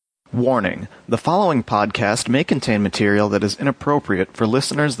Warning: the following podcast may contain material that is inappropriate for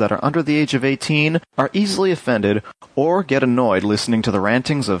listeners that are under the age of 18, are easily offended, or get annoyed listening to the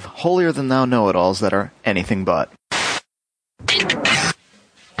rantings of holier-than-thou know-it-alls that are anything but.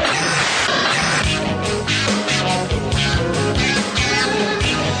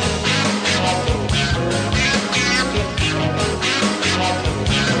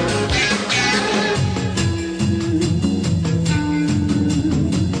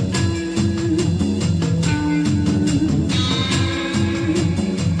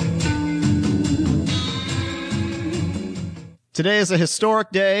 Today is a historic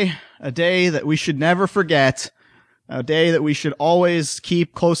day, a day that we should never forget, a day that we should always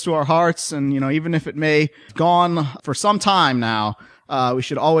keep close to our hearts, and, even if it may gone for some time now, we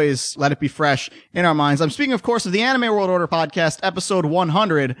should always let it be fresh in our minds. I'm speaking, of course, of the Anime World Order podcast, episode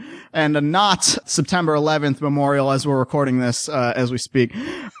 100, and not September 11th Memorial as we're recording this as we speak.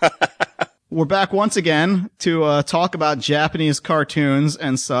 We're back once again to talk about Japanese cartoons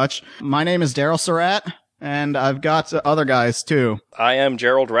and such. My name is Daryl Surratt. And I've got other guys, too. I am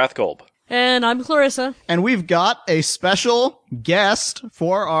Gerald Rathkolb. And I'm Clarissa. And we've got a special guest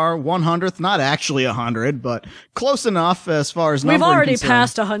for our 100th, not actually 100, but close enough as far as numbering. We've already concerned.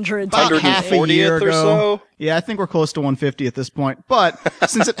 passed 100. About half a year ago. Or so? Yeah, I think we're close to 150 at this point. But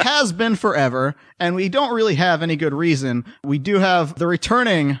since it has been forever, and we don't really have any good reason, we do have the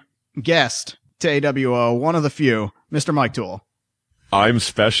returning guest to AWO, one of the few, Mr. Mike Toole. I'm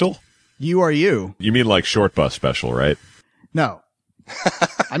special? You are you. You mean like Short Bus Special, right? No.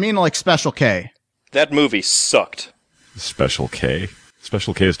 I mean like Special K. That movie sucked. Special K?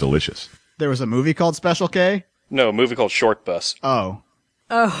 Special K is delicious. There was a movie called Special K? No, a movie called Short Bus. Oh.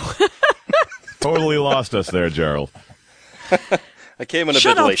 Totally lost us there, Gerald. I came in a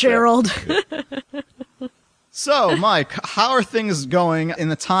Shut bit up, late Gerald. So, Mike, how are things going in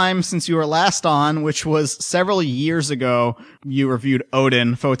the time since you were last on, which was several years ago? You reviewed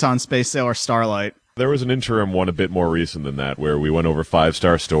Odin, Photon Space Sailor Starlight. There was an interim one a bit more recent than that, where we went over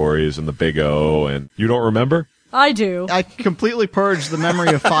 5-star stories and the Big O, and you don't remember? I do. I completely purged the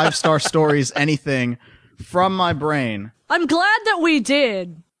memory of 5-star stories, anything, from my brain. I'm glad that we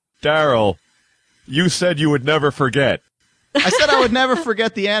did. Daryl, you said you would never forget. I said I would never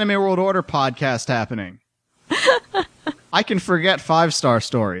forget the Anime World Order podcast happening. I can forget 5-star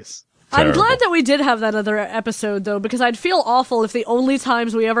stories. I'm glad that we did have that other episode, though, because I'd feel awful if the only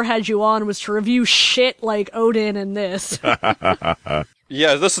times we ever had you on was to review shit like Odin and this.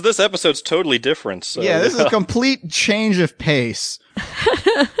 Yeah, this episode's totally different. So. Yeah, this is a complete change of pace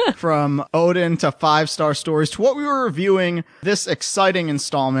from Odin to 5-star stories to what we were reviewing this exciting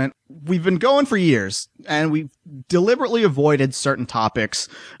installment. We've been going for years, and we've deliberately avoided certain topics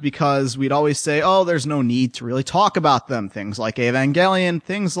because we'd always say, oh, there's no need to really talk about them. Things like Evangelion,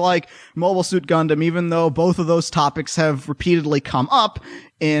 things like Mobile Suit Gundam, even though both of those topics have repeatedly come up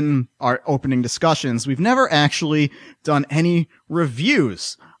in our opening discussions. We've never actually done any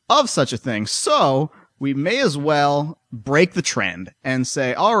reviews of such a thing. So we may as well break the trend and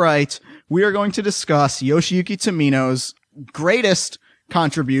say, all right, we are going to discuss Yoshiyuki Tomino's greatest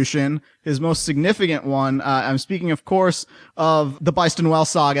contribution, his most significant one. I'm speaking, of course, of the Byston Well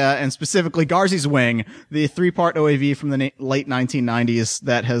saga, and specifically Garzy's Wing, the 3-part OAV from the late 1990s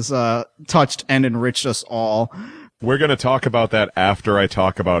that has touched and enriched us all. We're going to talk about that after I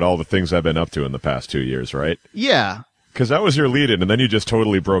talk about all the things I've been up to in the past 2 years, right? Yeah. Because that was your lead-in, and then you just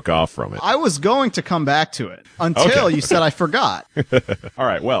totally broke off from it. I was going to come back to it until you said I forgot. All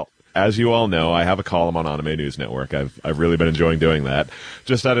right, well, as you all know, I have a column on Anime News Network. I've really been enjoying doing that.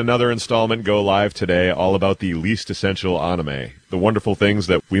 Just had another installment go live today, all about the least essential anime. The wonderful things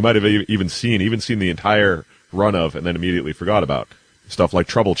that we might have even seen the entire run of, and then immediately forgot about. Stuff like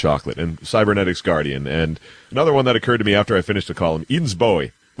Trouble Chocolate and Cybernetics Guardian, and another one that occurred to me after I finished the column, Eden's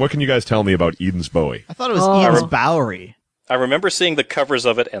Bowie. What can you guys tell me about Eden's Bowie? I thought it was Eden's Bowery. I remember seeing the covers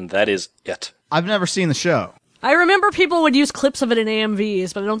of it, and that is it. I've never seen the show. I remember people would use clips of it in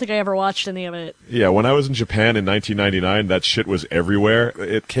AMVs, but I don't think I ever watched any of it. Yeah, when I was in Japan in 1999, that shit was everywhere.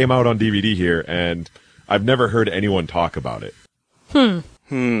 It came out on DVD here, and I've never heard anyone talk about it.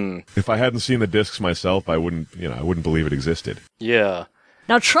 If I hadn't seen the discs myself, I wouldn't believe it existed. Yeah.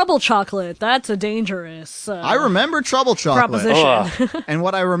 Now, Trouble Chocolate, that's a dangerous I remember Trouble Chocolate. proposition. And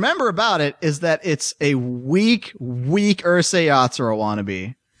what I remember about it is that it's a weak Urusei Yatsura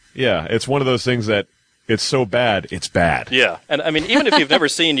wannabe. Yeah, it's one of those things that it's so bad, it's bad. Yeah, and I mean, even if you've never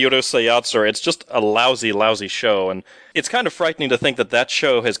seen Yorosei Yatsura, it's just a lousy show, and it's kind of frightening to think that that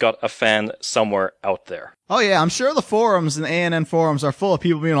show has got a fan somewhere out there. Oh yeah, I'm sure the forums and the ANN forums are full of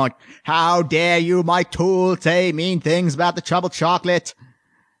people being like, how dare you, Mike Toole, say mean things about the Trouble Chocolate?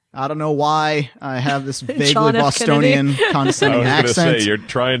 I don't know why I have this vaguely John F. Bostonian condescending I was going accent. to say, you're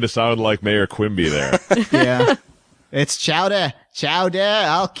trying to sound like Mayor Quimby there. Yeah. It's Chowder. Chowder,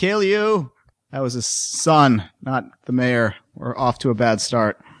 I'll kill you. That was his son, not the mayor. We're off to a bad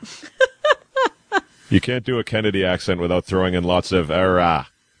start. You can't do a Kennedy accent without throwing in lots of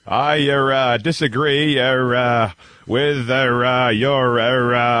I disagree with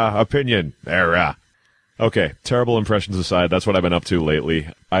your opinion. Okay, terrible impressions aside, that's what I've been up to lately.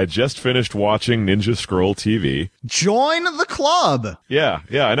 I just finished watching Ninja Scroll TV. Join the club. Yeah,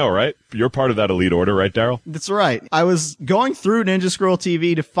 I know, right? You're part of that elite order, right, Daryl? That's right. I was going through Ninja Scroll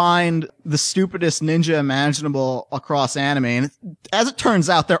TV to find the stupidest ninja imaginable across anime, and as it turns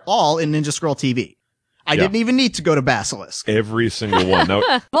out, they're all in Ninja Scroll TV. I didn't even need to go to Basilisk. Every single one. Now,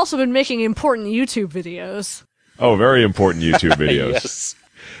 I've also been making important YouTube videos. oh, very important YouTube videos. Yes.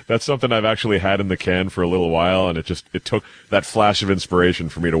 That's something I've actually had in the can for a little while, and it took that flash of inspiration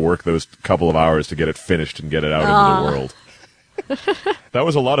for me to work those couple of hours to get it finished and get it out into the world. That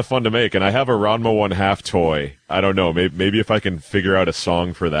was a lot of fun to make, and I have a Ranma 1/2 toy. I don't know, maybe if I can figure out a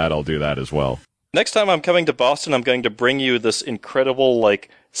song for that, I'll do that as well. Next time I'm coming to Boston, I'm going to bring you this incredible,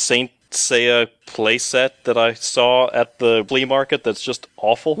 Saint Seiya playset that I saw at the flea market that's just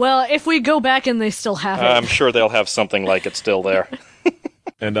awful. Well, if we go back and they still have it. I'm sure they'll have something like it still there.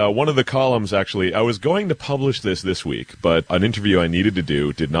 And one of the columns, actually, I was going to publish this week, but an interview I needed to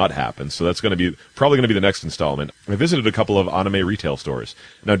do did not happen, so that's probably going to be the next installment. I visited a couple of anime retail stores.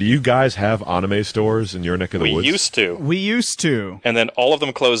 Now, do you guys have anime stores in your neck of the woods? We used to. And then all of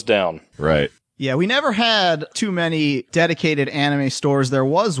them closed down. Right. Yeah, we never had too many dedicated anime stores. There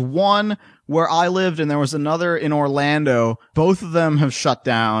was one where I lived, and there was another in Orlando. Both of them have shut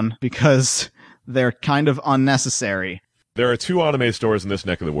down because they're kind of unnecessary. There are two anime stores in this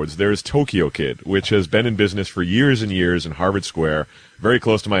neck of the woods. There's Tokyo Kid, which has been in business for years and years in Harvard Square, very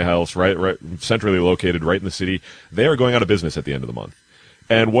close to my house, right centrally located, right in the city. They are going out of business at the end of the month.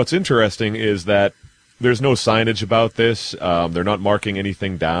 And what's interesting is that there's no signage about this. They're not marking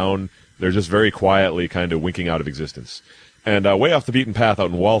anything down. They're just very quietly kind of winking out of existence. And way off the beaten path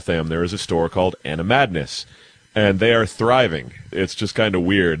out in Waltham, there is a store called Animadness. And they are thriving. It's just kind of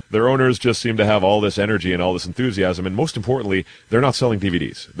weird. Their owners just seem to have all this energy and all this enthusiasm, and most importantly, they're not selling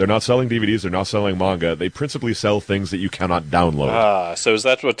DVDs. They're not selling manga. They principally sell things that you cannot download. So is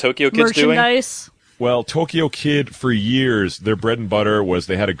that what Tokyo Kid's doing? Merchandise. Well, Tokyo Kid, for years, their bread and butter was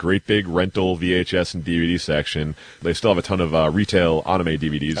they had a great big rental VHS and DVD section. They still have a ton of retail anime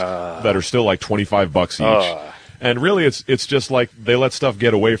DVDs that are still like $25 each. And really, it's just like they let stuff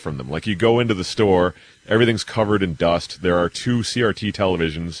get away from them. Like you go into the store, everything's covered in dust. There are 2 CRT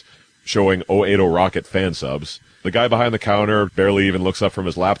televisions showing 080 Rocket fan subs. The guy behind the counter barely even looks up from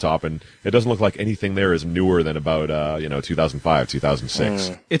his laptop, and it doesn't look like anything there is newer than about 2005,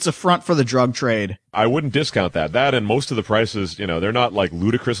 2006. It's a front for the drug trade. I wouldn't discount that. That and most of the prices, they're not like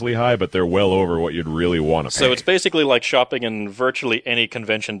ludicrously high, but they're well over what you'd really want to pay. So it's basically like shopping in virtually any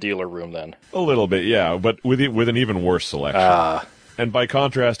convention dealer room then. A little bit, yeah, but with an even worse selection. And by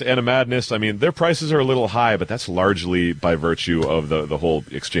contrast, Animadness, I mean, their prices are a little high, but that's largely by virtue of the whole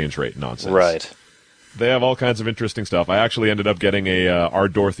exchange rate nonsense. Right. They have all kinds of interesting stuff. I actually ended up getting a R.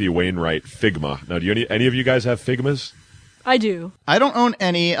 Dorothy Wainwright Figma. Now, do any of you guys have Figmas? I do. I don't own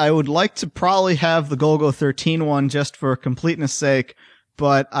any. I would like to probably have the Golgo 13 one just for completeness sake,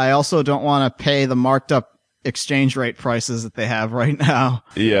 but I also don't want to pay the marked up exchange rate prices that they have right now.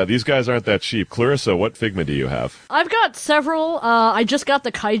 Yeah, these guys aren't that cheap. Clarissa, what Figma do you have? I've got several. I just got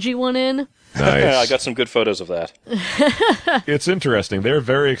the Kaiji one in. Nice. I got some good photos of that. It's interesting. They're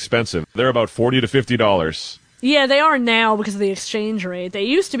very expensive. They're about $40 to $50. Yeah, they are now because of the exchange rate. They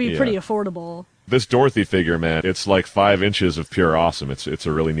used to be pretty affordable. This Dorothy figure, man, it's like 5 inches of pure awesome. It's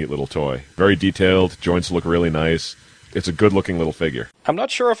a really neat little toy. Very detailed. Joints look really nice. It's a good-looking little figure. I'm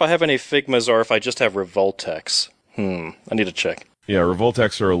not sure if I have any Figmas or if I just have Revoltex. I need to check. Yeah,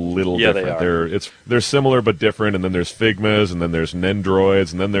 Revoltex are a little different. They are. They're similar but different, and then there's Figmas, and then there's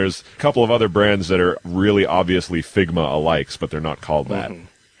Nendroids, and then there's a couple of other brands that are really obviously Figma-alikes, but they're not called that.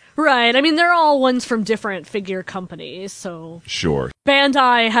 Right. I mean, they're all ones from different figure companies, so... Sure.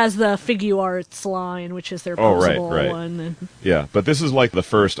 Bandai has the Figuarts line, which is their posable right. one. Yeah, but this is like the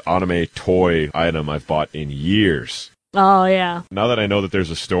first anime toy item I've bought in years. Oh, yeah. Now that I know that there's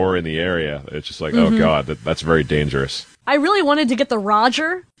a store in the area, it's just like, oh god, that's very dangerous. I really wanted to get the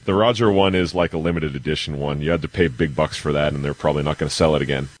Roger. The Roger one is like a limited edition one. You had to pay big bucks for that, and they're probably not going to sell it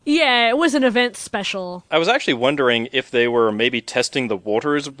again. Yeah, it was an event special. I was actually wondering if they were maybe testing the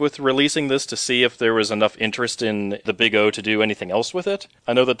waters with releasing this to see if there was enough interest in the Big O to do anything else with it.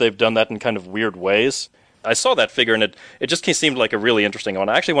 I know that they've done that in kind of weird ways, I saw that figure, and it just seemed like a really interesting one.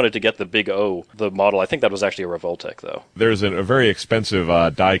 I actually wanted to get the Big O, the model. I think that was actually a Revoltech, though. There's a very expensive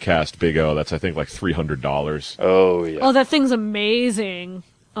die-cast Big O that's, I think, like $300. Oh, yeah. Oh, that thing's amazing.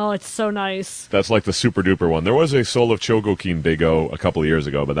 Oh, it's so nice. That's like the super-duper one. There was a Soul of Chogokin Big O a couple of years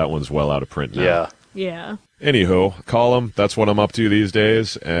ago, but that one's well out of print now. Yeah. Yeah. Anywho, Column, that's what I'm up to these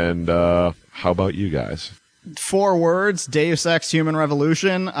days, and how about you guys? 4 words, Deus Ex Human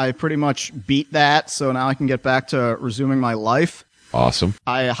Revolution. I pretty much beat that, so now I can get back to resuming my life. Awesome.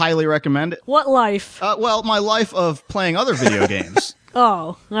 I highly recommend it. What life? Well, my life of playing other video games.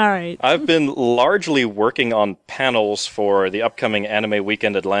 Oh, alright. I've been largely working on panels for the upcoming Anime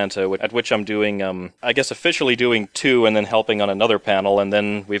Weekend Atlanta, at which I'm doing, I guess officially doing 2 and then helping on another panel, and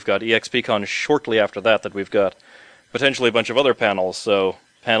then we've got EXPCon shortly after that we've got potentially a bunch of other panels, so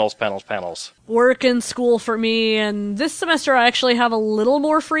panels. Work and school for me, and this semester I actually have a little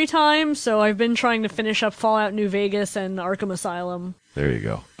more free time, so I've been trying to finish up Fallout New Vegas and Arkham Asylum. There you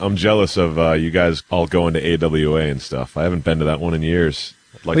go. I'm jealous of you guys all going to AWA and stuff. I haven't been to that one in years.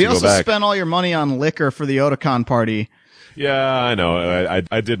 I'd like But to you go also back. spent all your money on liquor for the Otakon party, Yeah, I know.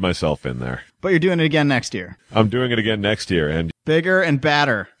 I did myself in there. but you're doing it again next year. I'm doing it again next year, and Bigger and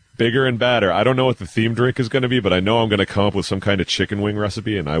badder. bigger and badder. I don't know what the theme drink is going to be, but I know I'm going to come up with some kind of chicken wing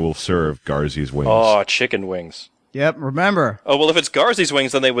recipe, and I will serve Garzy's wings. Oh, chicken wings. Yep, remember. Oh, well, if it's Garzy's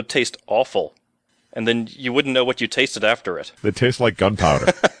wings, then they would taste awful. And then you wouldn't know what you tasted after it. They taste like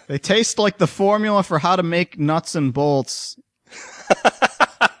gunpowder. They taste like the formula for how to make nuts and bolts.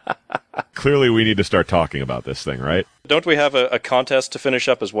 Clearly, we need to start talking about this thing, right? Don't we have a contest to finish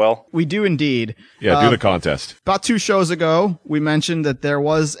up as well? We do indeed. Yeah, do the contest. About 2 shows ago, we mentioned that there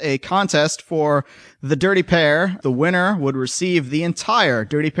was a contest for the Dirty Pair. The winner would receive the entire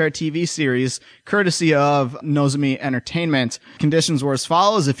Dirty Pair TV series, courtesy of Nozomi Entertainment. Conditions were as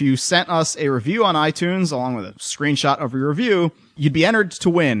follows. If you sent us a review on iTunes, along with a screenshot of your review, you'd be entered to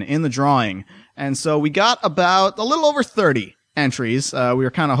win in the drawing. And so we got about a little over 30 entries. We were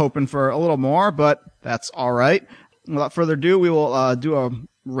kind of hoping for a little more, but that's all right. Without further ado, we will do a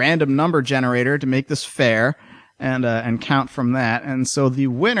random number generator to make this fair and count from that. And so the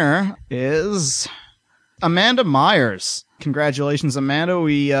winner is Amanda Myers. Congratulations, Amanda.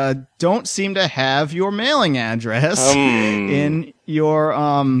 We don't seem to have your mailing address in your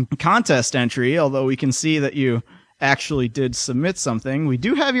contest entry, although we can see that you actually did submit something. We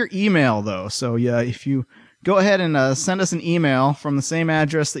do have your email, though. So yeah, if you go ahead and send us an email from the same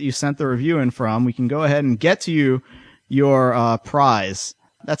address that you sent the review in from, we can go ahead and get to you your prize.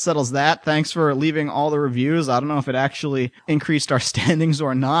 That settles that. Thanks for leaving all the reviews. I don't know if it actually increased our standings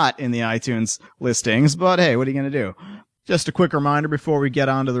or not in the iTunes listings, but hey, what are you going to do? Just a quick reminder before we get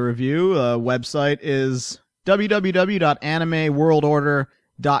on to the review. The website is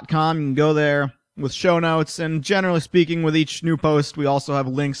www.animeworldorder.com. You can go there with show notes, and generally speaking, with each new post, we also have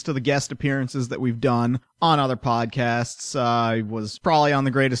links to the guest appearances that we've done on other podcasts. I was probably on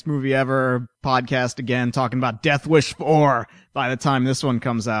the Greatest Movie Ever podcast again, talking about Death Wish 4 by the time this one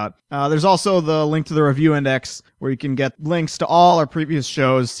comes out. There's also the link to the review index, where you can get links to all our previous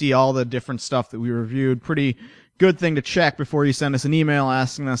shows, see all the different stuff that we reviewed. Pretty good thing to check before you send us an email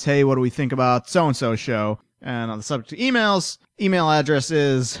asking us, hey, what do we think about so-and-so show? And on the subject of emails, email address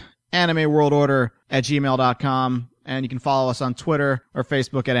is animeworldorder@gmail.com, and you can follow us on Twitter or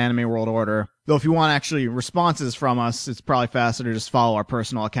Facebook at Anime World Order. Though if you want actually responses from us, it's probably faster to just follow our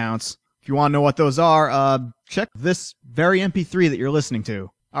personal accounts. If you want to know what those are, check this very MP3 that you're listening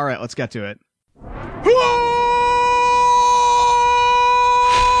to. All right, let's get to it.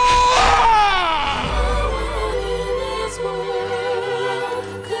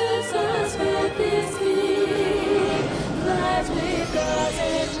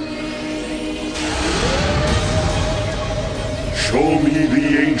 Show me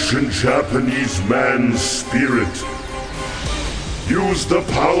the ancient Japanese man's spirit. Use the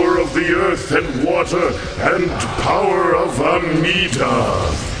power of the earth and water and power of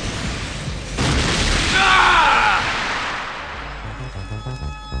Amida.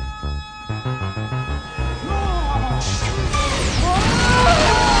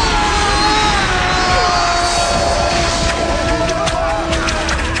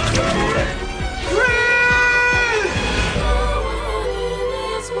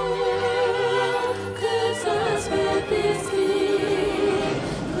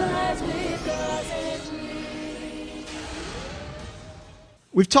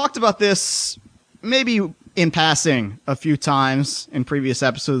 We've talked about this maybe in passing a few times in previous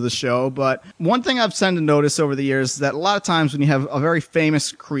episodes of the show, but one thing I've tended to notice over the years is that a lot of times when you have a very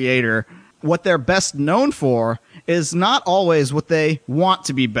famous creator, what they're best known for is not always what they want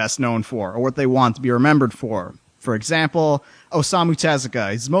to be best known for or what they want to be remembered for. For example, Osamu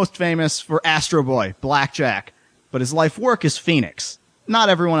Tezuka is most famous for Astro Boy, Blackjack, but his life work is Phoenix. Not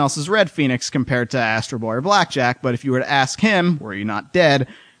everyone else has read Phoenix compared to Astro Boy or Blackjack, but if you were to ask him, were you not dead,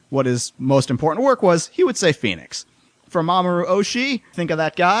 what his most important work was, he would say Phoenix. For Mamoru Oshii, think of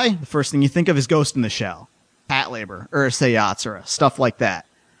that guy, the first thing you think of is Ghost in the Shell, Patlabor, Urusei Yatsura, stuff like that.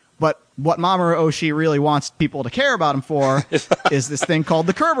 But what Mamoru Oshii really wants people to care about him for is this thing called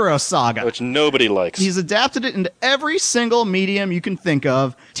the Kerberos Saga. Which nobody likes. He's adapted it into every single medium you can think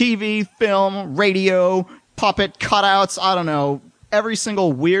of. TV, film, radio, puppet, cutouts, I don't know. Every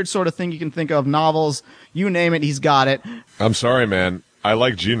single weird sort of thing you can think of, novels, you name it, he's got it. I'm sorry, man. I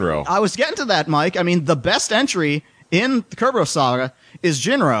like Jinro. I was getting to that, Mike. I mean, the best entry in the Kerberos Saga is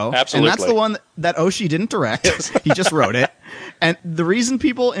Jinro. Absolutely. And that's the one that Oshii didn't direct. He just wrote it. And the reason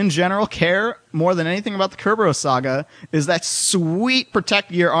people in general care more than anything about the Kerberos Saga is that sweet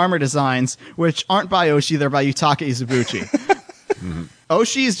Protect Gear armor designs, which aren't by Oshii, they're by Yutaka Izubuchi.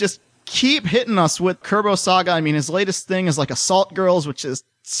 Oshii's just keep hitting us with Kerberos Saga. I mean, his latest thing is like Assault Girls, which is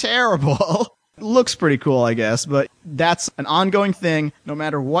terrible. Looks pretty cool, I guess, but that's an ongoing thing. No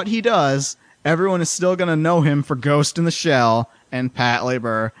matter what he does, everyone is still going to know him for Ghost in the Shell and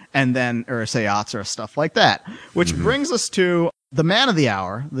Patlabor and then Urusei Yatsura, stuff like that. Which brings us to the man of the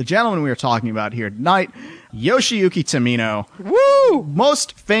hour, the gentleman we are talking about here tonight, Yoshiyuki Tomino. Woo!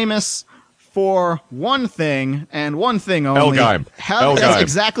 Most famous for one thing, and one thing only. Elgaim. That's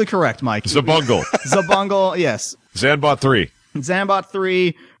exactly correct, Mike. Zabungle. Zabungle, yes. Zanbot 3. Zambot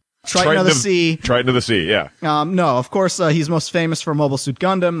 3, Triton of the Sea. Triton of the Sea, yeah. No, of course, he's most famous for Mobile Suit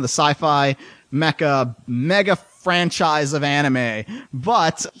Gundam, the sci-fi mecha mega franchise of anime,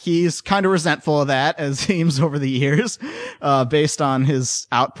 but he's kind of resentful of that, as seems over the years, based on his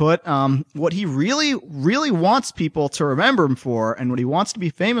output. What he really, really wants people to remember him for, and what he wants to be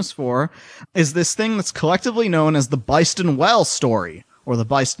famous for, is this thing that's collectively known as the Byston Well story, or the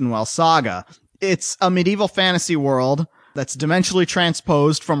Byston Well saga. It's a medieval fantasy world that's dimensionally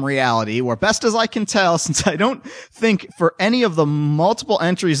transposed from reality, where best as I can tell, since I don't think for any of the multiple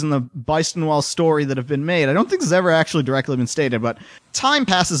entries in the Byston Well story that have been made, I don't think this has ever actually directly been stated, but time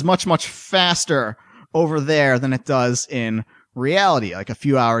passes much, much faster over there than it does in reality. Like a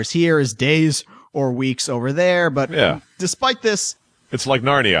few hours here is days or weeks over there, but despite this, it's like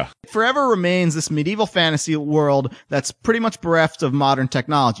Narnia. It forever remains this medieval fantasy world that's pretty much bereft of modern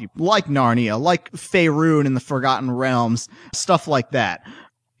technology, like Narnia, like Faerun in the Forgotten Realms, stuff like that.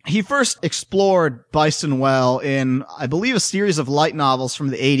 He first explored Byston Well in, I believe, a series of light novels from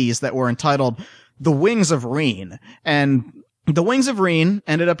the 80s that were entitled The Wings of Reen. And The Wings of Reen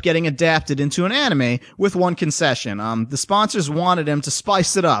ended up getting adapted into an anime with one concession. The sponsors wanted him to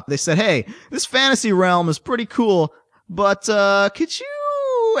spice it up. They said, hey, this fantasy realm is pretty cool, but could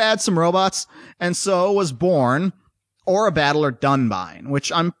you add some robots? And so was born Aura Battler Dunbine, which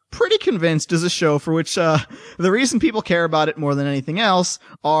I'm pretty convinced is a show for which the reason people care about it more than anything else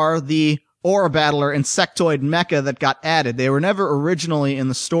are the Aura Battler insectoid mecha that got added. They were never originally in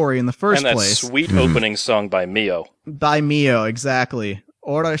the story in the first place. And that sweet opening song by Mio. By Mio, exactly.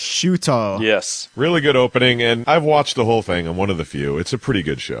 Ora Shuto. Yes. Really good opening, and I've watched the whole thing. I'm one of the few. It's a pretty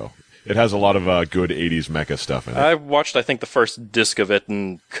good show. It has a lot of good 80s mecha stuff in it. I watched, I think, the first disc of it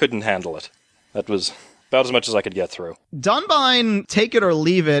and couldn't handle it. That was about as much as I could get through. Dunbine, take it or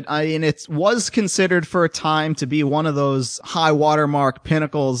leave it. I mean, it was considered for a time to be one of those high watermark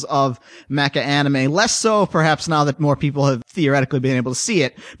pinnacles of mecha anime. Less so, perhaps, now that more people have theoretically been able to see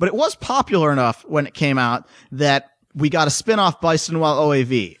it. But it was popular enough when it came out that we got a spin-off Byston Well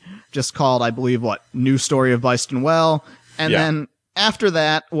OAV, just called, I believe, New Story of Byston Well. And then after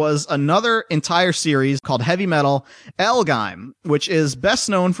that was another entire series called Heavy Metal Elgaim, which is best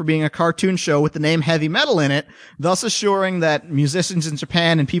known for being a cartoon show with the name Heavy Metal in it, thus assuring that musicians in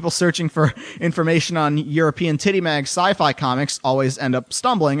Japan and people searching for information on European titty mag sci-fi comics always end up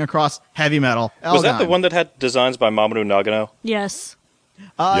stumbling across Heavy Metal Elgaim. Was that the one that had designs by Mamoru Nagano? Yes.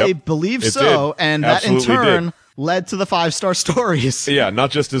 I believe so, and that in turn led to the 5-star stories. Yeah,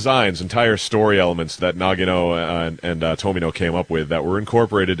 not just designs, entire story elements that Nagano and Tomino came up with that were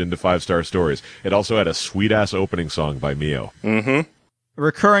incorporated into 5-star stories. It also had a sweet-ass opening song by Mio. Mm-hmm.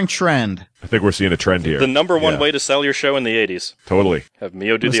 Recurring trend. I think we're seeing a trend here. The number one way to sell your show in the 80s. Totally. Have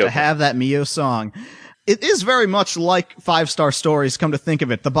Mio do was the to opening. have that Mio song. it is very much like 5-star stories, come to think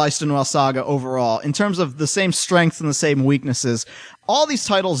of it, the Beistenwell saga overall, in terms of the same strengths and the same weaknesses. All these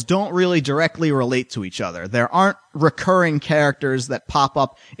titles don't really directly relate to each other. There aren't recurring characters that pop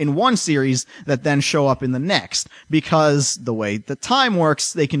up in one series that then show up in the next, because the way the time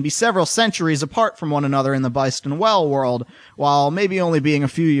works, they can be several centuries apart from one another in the Beistenwell world, while maybe only being a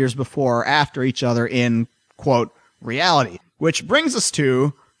few years before or after each other in, quote, reality. Which brings us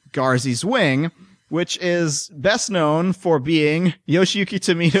to Garzy's Wing, which is best known for being Yoshiyuki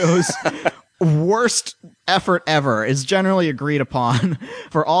Tomito's worst effort ever, is generally agreed upon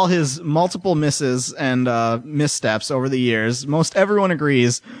for all his multiple misses and missteps over the years. Most everyone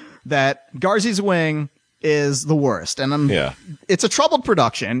agrees that Garzy's Wing is the worst. And it's a troubled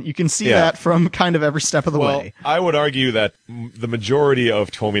production. You can see that from kind of every step of the way. I would argue that the majority of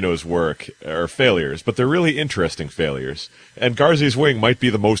Tomino's work are failures, but they're really interesting failures. And Garzy's Wing might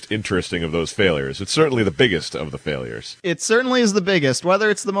be the most interesting of those failures. It's certainly the biggest of the failures. It certainly is the biggest. Whether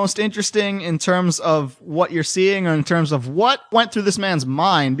it's the most interesting in terms of what you're seeing or in terms of what went through this man's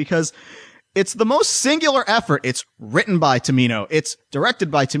mind, because it's the most singular effort. It's written by Tomino. It's directed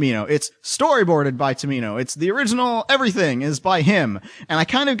by Tomino. It's storyboarded by Tomino. It's the original everything is by him. And I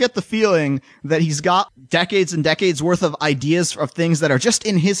kind of get the feeling that he's got decades and decades worth of ideas of things that are just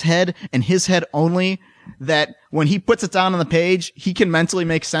in his head and his head only, that when he puts it down on the page, he can mentally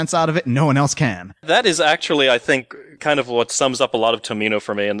make sense out of it and no one else can. That is actually, I think, kind of what sums up a lot of Tomino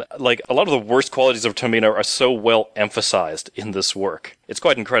for me. And like a lot of the worst qualities of Tomino are so well emphasized in this work. It's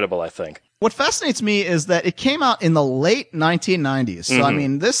quite incredible, I think. What fascinates me is that it came out in the late 1990s. So, I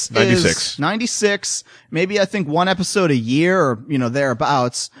mean, this 96. Is 96, maybe I think one episode a year or,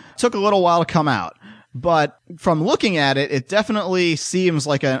 thereabouts. Took a little while to come out. But from looking at it, it definitely seems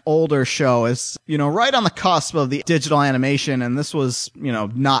like an older show. It's, right on the cusp of the digital animation, and this was,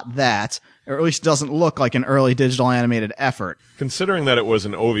 not that. Or at least doesn't look like an early digital animated effort. Considering that it was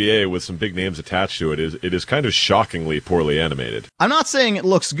an OVA with some big names attached to it, it is kind of shockingly poorly animated. I'm not saying it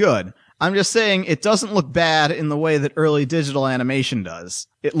looks good. I'm just saying it doesn't look bad in the way that early digital animation does.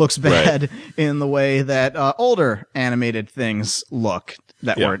 It looks bad in the way that older animated things look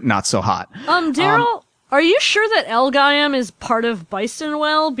that were not so hot. Daryl, are you sure that Elgaiam is part of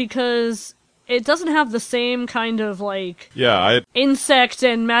Beistenwell? Because it doesn't have the same kind of, insect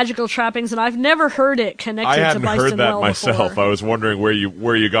and magical trappings, and I've never heard it connected to Beistenwell before. I hadn't heard that myself. Before. I was wondering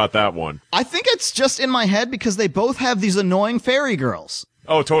where you got that one. I think it's just in my head because they both have these annoying fairy girls.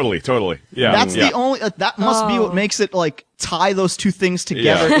 Oh, totally. Yeah. That's the only, that must be what makes it, tie those two things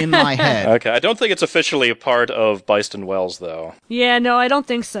together in my head. Okay, I don't think it's officially a part of Beistenwell's, though. Yeah, no, I don't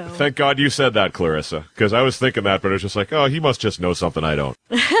think so. Thank God you said that, Clarissa, because I was thinking that, but it was just like, oh, he must just know something I don't.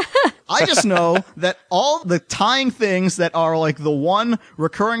 I just know that all the tying things that are, the one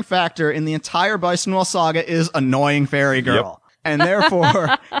recurring factor in the entire Beistenwell saga is annoying fairy girl. Yep. And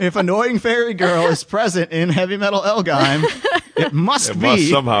therefore, if Annoying Fairy Girl is present in Heavy Metal Elgheim, it must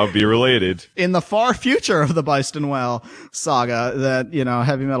somehow be related. In the far future of the Beistenwell saga that,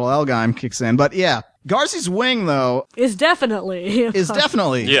 Heavy Metal Elgheim kicks in. But yeah, Garzy's Wing, though, is definitely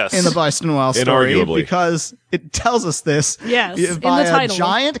yes. in the Beistenwell story. Inarguably. Because it tells us this by in the title.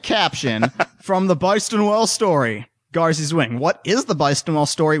 Giant caption from the Beistenwell story, Garzy's Wing. What is the Beistenwell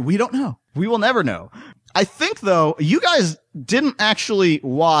story? We don't know. We will never know. I think, though, you guys didn't actually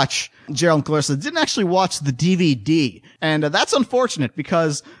watch, Gerald and Clarissa, didn't actually watch the DVD. And that's unfortunate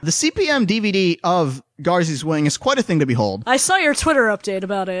because the CPM DVD of Garzy's Wing is quite a thing to behold. I saw your Twitter update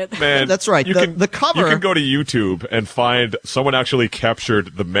about it. Man, that's right. The cover. You can go to YouTube and find someone actually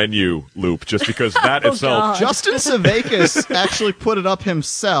captured the menu loop just because that itself. God. Justin Savakis actually put it up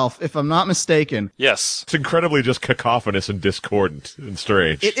himself, if I'm not mistaken. Yes. It's incredibly just cacophonous and discordant and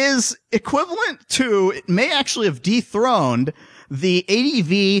strange. It is equivalent to, it may actually have dethroned the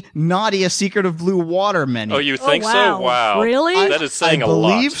ADV Nadia Secret of Blue Water menu. Oh, you think wow. so? Wow. Really? That is saying a lot.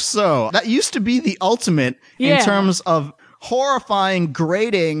 I believe so. That used to be the ultimate in terms of horrifying,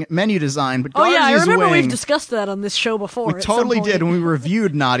 grating menu design. But Garzy's I remember Wing, we've discussed that on this show before. We totally did when we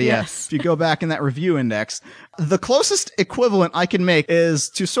reviewed Nadia. Yes. If you go back in that review index. The closest equivalent I can make is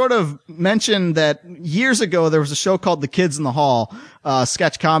to sort of mention that years ago there was a show called The Kids in the Hall, a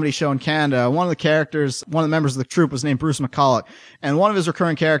sketch comedy show in Canada. One of the members of the troupe was named Bruce McCulloch. And one of his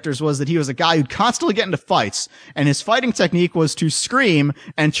recurring characters was that he was a guy who'd constantly get into fights. And his fighting technique was to scream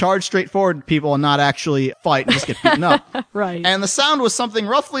and charge straight forward at people and not actually fight and just get beaten up. Right. And the sound was something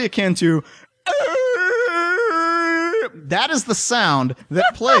roughly akin to... That is the sound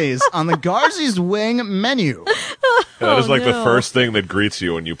that plays on the Garzy's Wing menu. That is the first thing that greets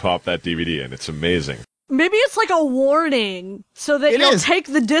you when you pop that DVD in. It's amazing. Maybe it's like a warning so that you'll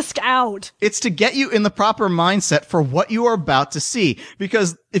take the disc out. It's to get you in the proper mindset for what you are about to see.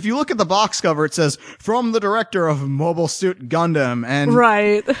 Because if you look at the box cover, it says, from the director of Mobile Suit Gundam. And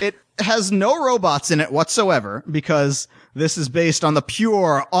it has no robots in it whatsoever, because this is based on the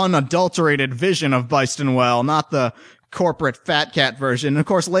pure, unadulterated vision of Beistonwell, not the corporate Fat Cat version. And of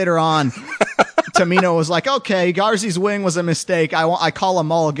course, later on, Tamino was like, okay, Garzy's wing was a mistake. I call a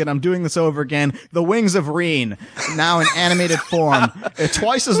mulligan. I'm doing this over again. The Wings of Reen, now in animated form.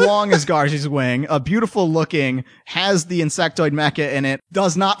 Twice as long as Garzy's wing. A beautiful looking, has the insectoid mecha in it.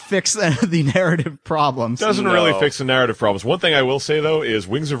 Does not fix the narrative problems. Doesn't really fix the narrative problems. One thing I will say, though, is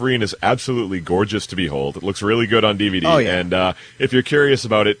Wings of Reen is absolutely gorgeous to behold. It looks really good on DVD. Oh, yeah. And if you're curious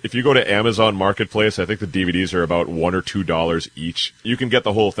about it, if you go to Amazon Marketplace, I think the DVDs are about $1 or $2 each. You can get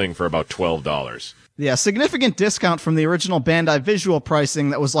the whole thing for about $12. Yeah, significant discount from the original Bandai Visual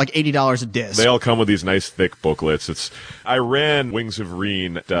pricing that was like $80 a disc. They all come with these nice thick booklets. I ran Wings of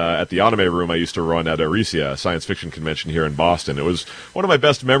Reen at the anime room I used to run at Aricia, a science fiction convention here in Boston. It was one of my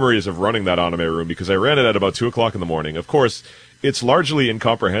best memories of running that anime room because I ran it at about 2 o'clock in the morning. Of course, it's largely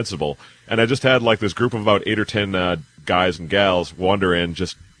incomprehensible, and I just had like this group of about 8 or 10 guys and gals wander in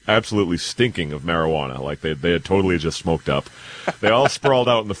just absolutely stinking of marijuana. Like they had totally just smoked up. They all sprawled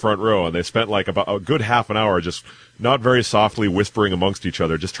out in the front row, and they spent like about a good half an hour just not very softly whispering amongst each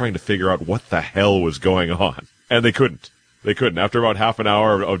other, just trying to figure out what the hell was going on. And they couldn't. After about half an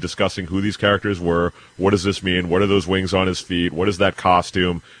hour of discussing who these characters were, what does this mean, what are those wings on his feet, what is that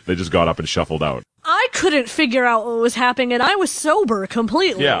costume, they just got up and shuffled out. I couldn't figure out what was happening, and I was sober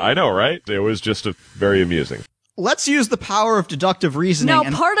completely. Yeah, I know, right? It was just very amusing. Let's use the power of deductive reasoning. Now,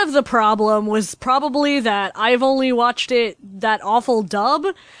 part of the problem was probably that I've only watched that awful dub,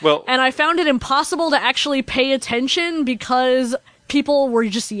 and I found it impossible to actually pay attention because people were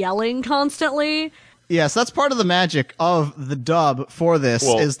just yelling constantly. Yes, that's part of the magic of the dub for this,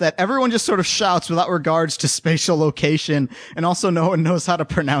 is that everyone just sort of shouts without regards to spatial location, and also no one knows how to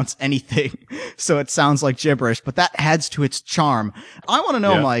pronounce anything, so it sounds like gibberish, but that adds to its charm. I want to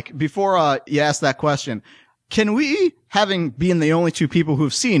know, Mike, before you ask that question, can we, having been the only two people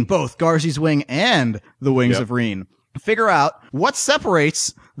who've seen both Garzy's wing and the Wings of Reen, figure out what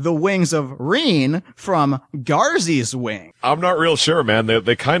separates the Wings of Reen from Garzy's wing? I'm not real sure, man.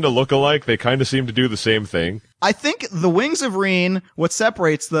 They kind of look alike. They kind of seem to do the same thing. I think the Wings of Reen, what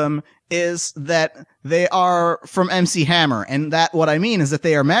separates them is that they are from MC Hammer, and that what I mean is that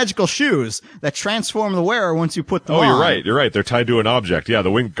they are magical shoes that transform the wearer once you put them on. Oh, you're right. They're tied to an object. Yeah,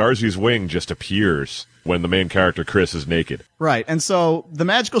 Garzy's wing just appears when the main character, Chris, is naked. Right, and so the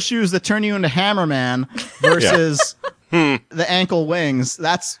magical shoes that turn you into Hammerman versus the ankle wings,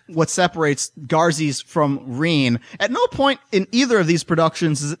 that's what separates Garzy's from Reen. At no point in either of these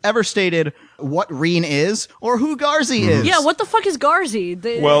productions is it ever stated what Reen is or who Garzy is. Yeah, what the fuck is Garzy?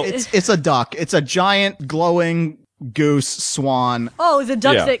 It's a duck. It's a giant glowing goose swan. Oh, the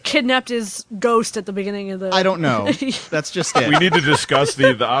duck that kidnapped his ghost at the beginning of the... I don't know. That's just it. We need to discuss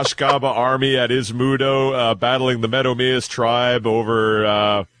the Ashkaba army at Izmudo battling the Medomias tribe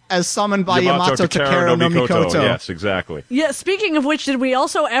over... as summoned by Yamato, Takeru, no Mikoto. Yes, exactly. Yeah, speaking of which, did we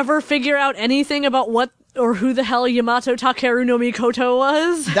also ever figure out anything about what or who the hell Yamato Takeru no Mikoto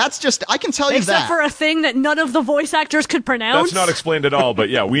was? That's just, I can tell you Except for a thing that none of the voice actors could pronounce. That's not explained at all, but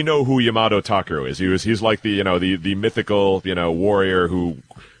yeah, we know who Yamato Takeru is. He's like the mythical, warrior who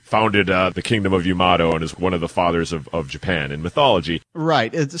founded the kingdom of Yamato and is one of the fathers of Japan in mythology.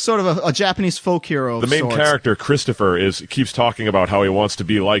 Right. It's sort of a Japanese folk hero of The main sorts. character, Christopher, keeps talking about how he wants to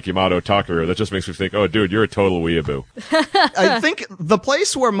be like Yamato Takeru. That just makes me think, oh, dude, you're a total weeaboo. I think the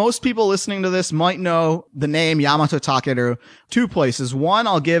place where most people listening to this might know the name Yamato Takeru, two places. One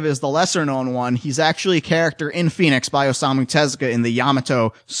I'll give is the lesser known one. He's actually a character in Phoenix by Osamu Tezuka in the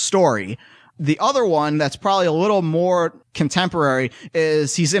Yamato story. The other one that's probably a little more contemporary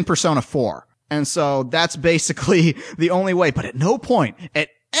is he's in Persona 4. And so that's basically the only way. But at no point, at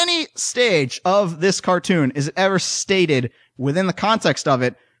any stage of this cartoon, is it ever stated within the context of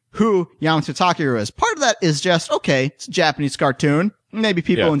it who Yamato Takeru is. Part of that is just, okay, it's a Japanese cartoon. Maybe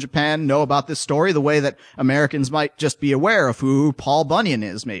people in Japan know about this story the way that Americans might just be aware of who Paul Bunyan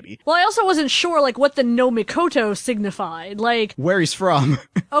is, maybe. Well, I also wasn't sure, what the no Mikoto signified. Where he's from.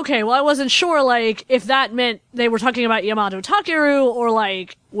 Okay, well, I wasn't sure, if that meant they were talking about Yamato Takeru, or,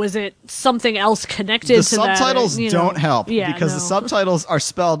 was it something else connected to that? The subtitles don't help, because the subtitles are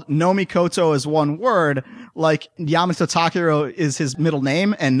spelled no Mikoto as one word, like Yamato Takeru is his middle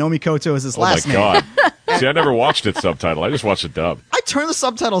name, and no Mikoto is his last name. Oh my god. See, I never watched it subtitled. I just watched it dubbed. I turned the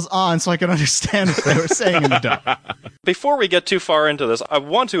subtitles on so I could understand what they were saying in the dub. Before we get too far into this, I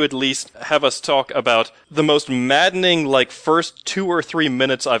want to at least have us talk about the most maddening, first 2 or 3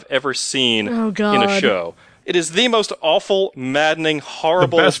 minutes I've ever seen in a show. It is the most awful, maddening,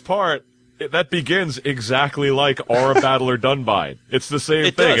 horrible... The best part, that begins exactly like Aura Battler Dunbine. It's the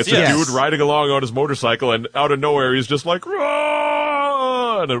same thing. It's a dude riding along on his motorcycle, and out of nowhere he's just like,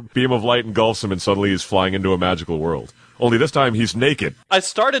 "Rah!" and a beam of light engulfs him, and suddenly he's flying into a magical world. Only this time he's naked. I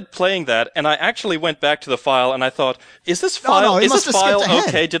started playing that, and I actually went back to the file, and I thought, is this file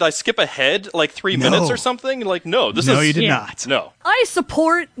okay? Did I skip ahead 3 minutes or something? No, you did not. No. I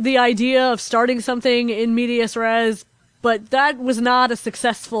support the idea of starting something in medias res, but that was not a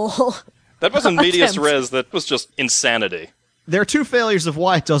successful That wasn't medias res, that was just insanity. There are two failures of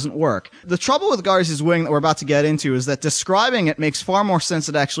why it doesn't work. The trouble with Garzy's Wing that we're about to get into is that describing it makes far more sense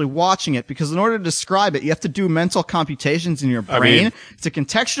than actually watching it, because in order to describe it, you have to do mental computations in your brain to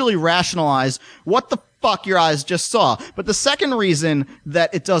contextually rationalize what the fuck your eyes just saw. But the second reason that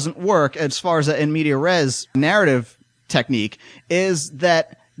it doesn't work, as far as an in media res narrative technique, is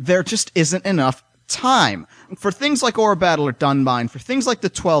that there just isn't enough time. For things like Aura Battle or Dunbine, for things like the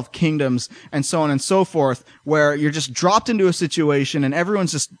 12 Kingdoms, and so on and so forth, where you're just dropped into a situation and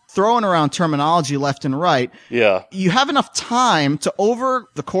everyone's just throwing around terminology left and right, you have enough time to, over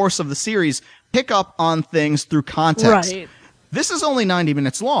the course of the series, pick up on things through context. Right. This is only 90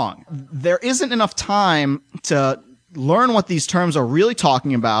 minutes long. There isn't enough time to learn what these terms are really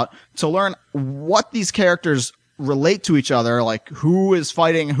talking about, to learn what these characters relate to each other, like who is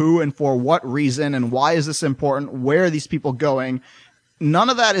fighting who and for what reason and why is this important, where are these people going. None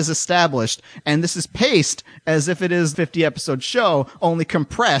of that is established, and this is paced as if it is a 50-episode show, only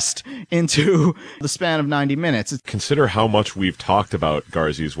compressed into the span of 90 minutes. Consider how much we've talked about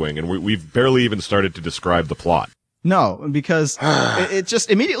Garzy's Wing, and we've barely even started to describe the plot. No, because it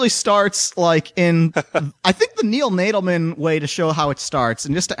just immediately starts in, I think the Neil Nadelman way to show how it starts,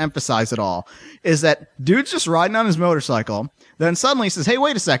 and just to emphasize it all, is that dude's just riding on his motorcycle, then suddenly he says, hey,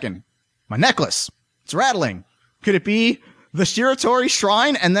 wait a second, my necklace, it's rattling. Could it be the Shiratori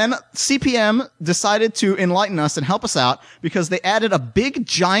Shrine? And then CPM decided to enlighten us and help us out, because they added a big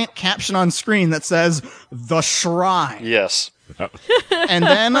giant caption on screen that says, the Shrine. Yes. And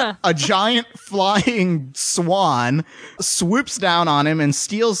then a giant flying swan swoops down on him and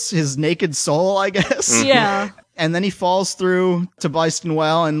steals his naked soul, I guess. Yeah. And then he falls through to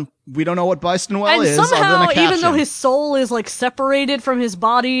Beistonwell, and we don't know what Beistonwell is. And somehow, other than a even though his soul is separated from his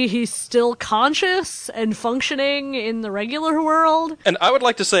body, he's still conscious and functioning in the regular world. And I would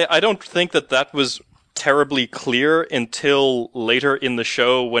like to say, I don't think that was terribly clear until later in the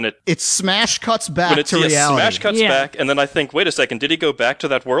show when it smash cuts back to reality. Smash cuts back, and then I think, wait a second, did he go back to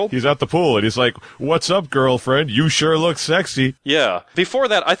that world? He's at the pool, and he's like, what's up, girlfriend? You sure look sexy. Yeah. Before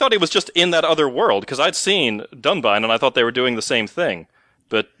that, I thought he was just in that other world, because I'd seen Dunbine, and I thought they were doing the same thing.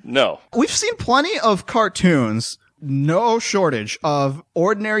 But no. We've seen plenty of cartoons, no shortage of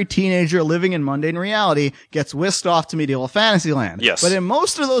ordinary teenager living in mundane reality gets whisked off to medieval fantasy land. Yes. But in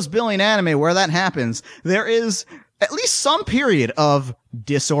most of those billion anime where that happens, there is at least some period of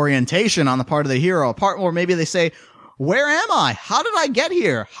disorientation on the part of the hero, a part where maybe they say, where am I? How did I get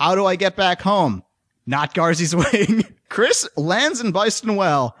here? How do I get back home? Not Garzy's Wing. Chris lands in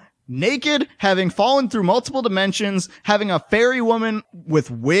Beistonwell, naked, having fallen through multiple dimensions, having a fairy woman with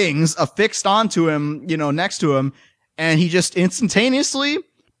wings affixed onto him, next to him, and he just instantaneously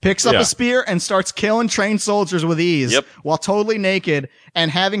picks up a spear and starts killing trained soldiers with ease while totally naked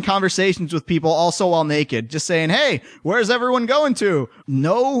and having conversations with people also while naked, just saying, hey, where's everyone going to?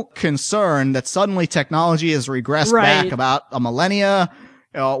 No concern that suddenly technology has regressed back about a millennia.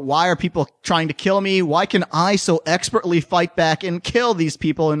 Why are people trying to kill me? Why can I so expertly fight back and kill these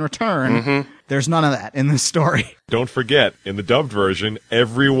people in return? Mm-hmm. There's none of that in this story. Don't forget, in the dubbed version,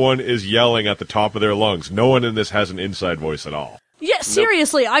 everyone is yelling at the top of their lungs. No one in this has an inside voice at all. Yeah,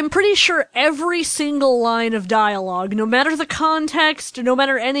 seriously, I'm pretty sure every single line of dialogue, no matter the context, no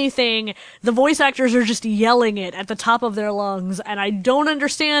matter anything, the voice actors are just yelling it at the top of their lungs, and I don't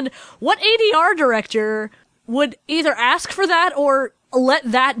understand what ADR director would either ask for that or let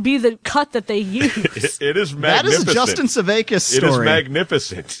that be the cut that they use. It is magnificent. That is a Justin Savakis story. It is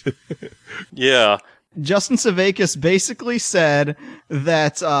magnificent. Yeah. Justin Savakis basically said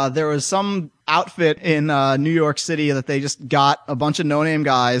that there was some outfit in New York City that they just got a bunch of no-name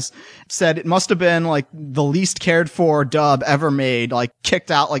guys, said it must have been like the least cared for dub ever made, like kicked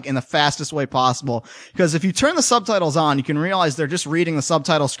out like in the fastest way possible. Because if you turn the subtitles on, you can realize they're just reading the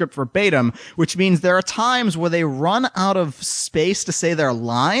subtitle script verbatim, which means there are times where they run out of space to say their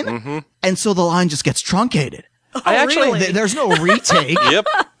line, and so the line just gets truncated. There's no retake. Yep.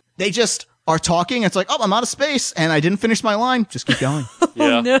 They just are talking. It's like, oh, I'm out of space, and I didn't finish my line. Just keep going.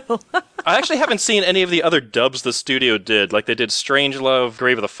 Yeah. Oh, no. I actually haven't seen any of the other dubs the studio did. Like, they did Strangelove,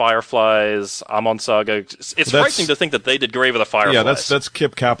 Grave of the Fireflies, Amon Saga. It's frightening to think that they did Grave of the Fireflies. Yeah, that's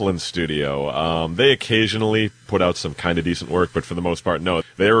Kip Kaplan's studio. They occasionally put out some kind of decent work, but for the most part, no.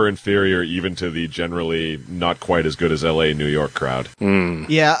 They were inferior even to the generally not quite as good as LA, New York crowd.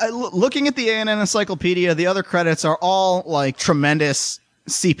 Yeah, looking at the ANN Encyclopedia, the other credits are all, like, tremendous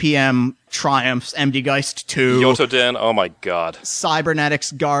CPM triumphs. MD Geist 2. Yotoden, oh my god.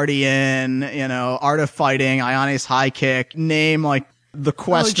 Cybernetics Guardian, Art of Fighting, Ione's High Kick, name, like, the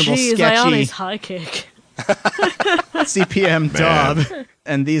questionable, sketchy Ione's High Kick. CPM dub.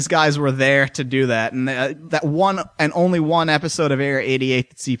 And these guys were there to do that. And that one and only one episode of Air 88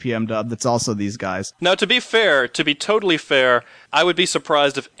 that's CPM dub, that's also these guys. Now, to be totally fair, I would be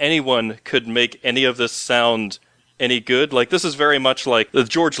surprised if anyone could make any of this sound any good. Like, this is very much like the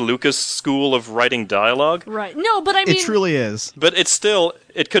George Lucas school of writing dialogue. Right. No, but I mean... It truly is. But it's still...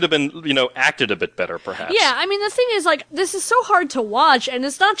 It could have been, acted a bit better, perhaps. Yeah, I mean, the thing is, like, this is so hard to watch, and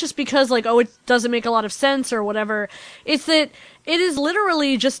it's not just because, like, it doesn't make a lot of sense or whatever. It's that it is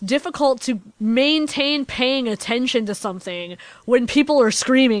literally just difficult to maintain paying attention to something when people are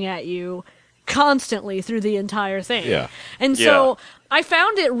screaming at you constantly through the entire thing. Yeah. And so... I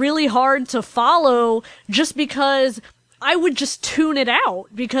found it really hard to follow just because I would just tune it out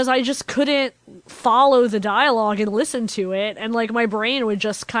because I just couldn't follow the dialogue and listen to it, and like my brain would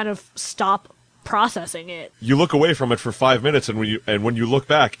just kind of stop processing it. You look away from it for 5 minutes, and when you look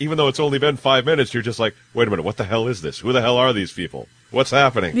back, even though it's only been 5 minutes, you're just like, wait a minute, what the hell is this? Who the hell are these people? What's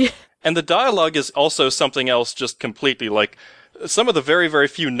happening? Yeah. And the dialogue is also something else just completely, like, some of the very, very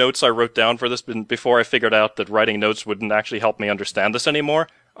few notes I wrote down for this before I figured out that writing notes wouldn't actually help me understand this anymore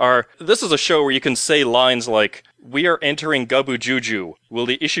are, this is a show where you can say lines like, we are entering Gabu Juju. Will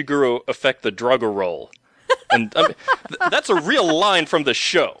the Ishiguro affect the Drago roll? And I mean, that's a real line from the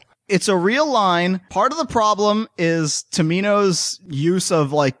show. It's a real line. Part of the problem is Tomino's use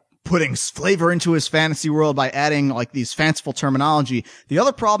of, like, putting flavor into his fantasy world by adding like these fanciful terminology. The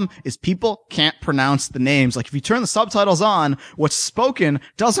other problem is people can't pronounce the names. Like if you turn the subtitles on, what's spoken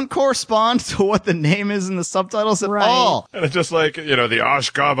doesn't correspond to what the name is in the subtitles at all. And it's just like, the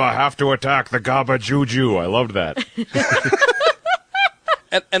Ashgaba have to attack the Gaba Juju. I loved that.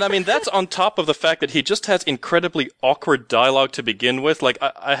 And I mean, that's on top of the fact that he just has incredibly awkward dialogue to begin with. Like,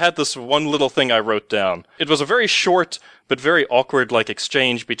 I had this one little thing I wrote down. It was a very short, but very awkward, like,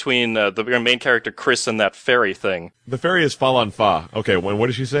 exchange between the main character, Chris, and that fairy thing. The fairy is Falan Fa. Okay, what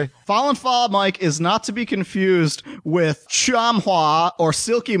did she say? Falan Fa, Mike, is not to be confused with Chamhua, or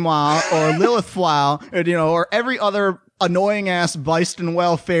Silky Ma, or Lilith Flow, or every other annoying-ass Byston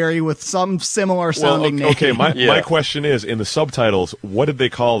Well fairy with some similar sounding name. Okay, my question is, in the subtitles, what did they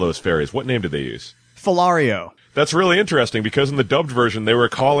call those fairies? What name did they use? Filario. That's really interesting, because in the dubbed version, they were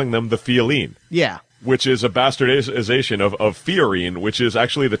calling them the Fioline. Yeah. Which is a bastardization of Fiorine, which is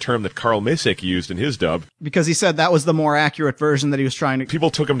actually the term that Carl Masek used in his dub. Because he said that was the more accurate version that he was trying to...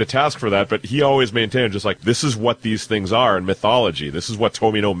 People took him to task for that, but he always maintained just like, this is what these things are in mythology. This is what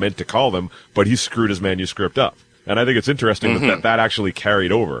Tomino meant to call them, but he screwed his manuscript up. And I think it's interesting that actually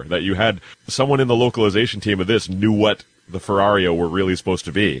carried over, that you had someone in the localization team of this knew what the Ferrario were really supposed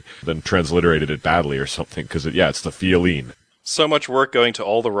to be, then transliterated it badly or something, because it's the Fioline. So much work going to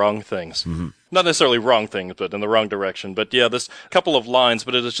all the wrong things. Mm-hmm. Not necessarily wrong things, but in the wrong direction. But yeah, this couple of lines,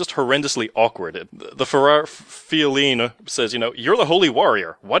 but it is just horrendously awkward. The Fioline says, you're the holy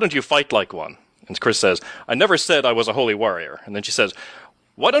warrior. Why don't you fight like one? And Chris says, I never said I was a holy warrior. And then she says,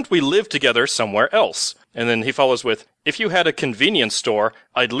 why don't we live together somewhere else? And then he follows with, if you had a convenience store,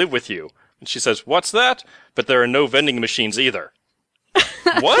 I'd live with you. And she says, what's that? But there are no vending machines either.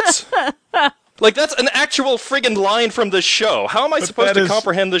 What? Like, that's an actual friggin' line from the show. How am I supposed to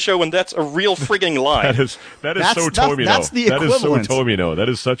comprehend the show when that's a real friggin' line? That is so Tomino. That's the equivalent. That is so Tomino. That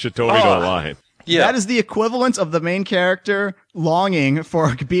is such a Tomino line. Yeah. That is the equivalent of the main character longing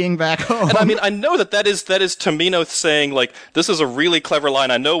for being back home. And I mean, I know that is Tomino saying, like, this is a really clever line,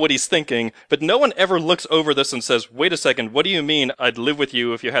 I know what he's thinking, but no one ever looks over this and says, wait a second, what do you mean I'd live with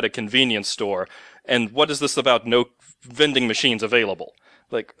you if you had a convenience store? And what is this about no vending machines available?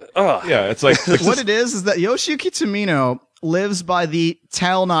 Like, Yeah, it's like... What it is that Yoshiyuki Tomino lives by the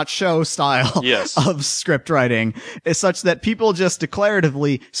tell not show style of script writing, is such that people just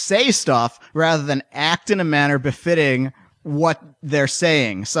declaratively say stuff rather than act in a manner befitting what they're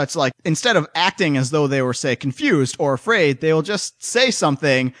saying. Such like, instead of acting as though they were, say, confused or afraid, they'll just say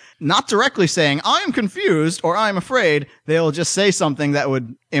something, not directly saying, I am confused or I'm afraid. They'll just say something that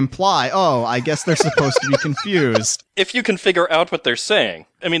would imply, oh, I guess they're supposed to be confused. If you can figure out what they're saying.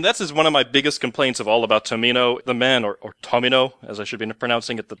 I mean, that's one of my biggest complaints of all about Tomino, the man, or Tomino, as I should be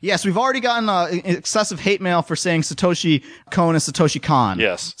pronouncing it. Yes, we've already gotten excessive hate mail for saying Satoshi Kon is Satoshi Kon.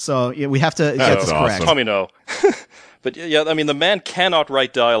 Yes. So yeah, we have to get this correct. Tomino. But yeah, I mean, the man cannot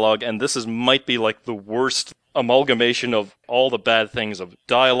write dialogue, and this might be like the worst amalgamation of all the bad things of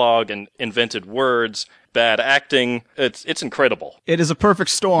dialogue and invented words, bad acting. It's incredible. It is a perfect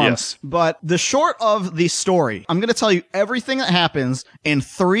storm. Yes. But the short of the story, I'm going to tell you everything that happens in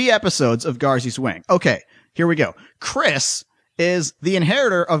 3 episodes of Garzy's Wing. Okay, here we go. Chris is the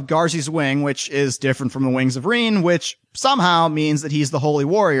inheritor of Garzy's Wing, which is different from the Wings of Reen, which somehow means that he's the Holy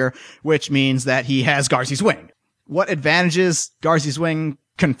Warrior, which means that he has Garzy's Wing. What advantages Garzy's Wing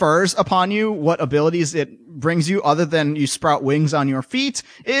confers upon you, what abilities it brings you other than you sprout wings on your feet,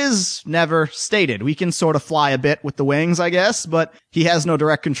 is never stated. We can sort of fly a bit with the wings, I guess, but he has no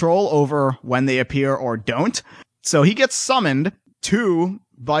direct control over when they appear or don't. So he gets summoned to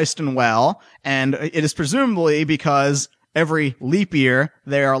Byston Well, and it is presumably because every leap year,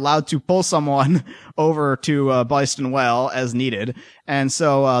 they are allowed to pull someone over to Byston Well as needed. And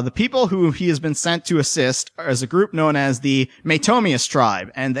so the people who he has been sent to assist is a group known as the Matomius tribe,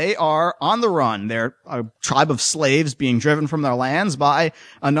 and they are on the run. They're a tribe of slaves being driven from their lands by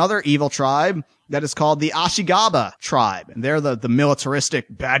another evil tribe that is called the Ashigaba tribe, and they're the militaristic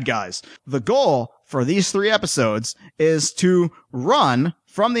bad guys. The goal for these 3 episodes is to run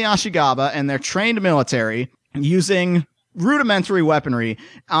from the Ashigaba and their trained military using rudimentary weaponry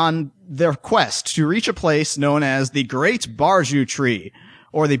on their quest to reach a place known as the Great Barju Tree,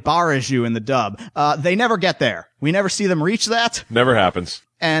 or the Baraju in the dub. They never get there. We never see them reach that. Never happens.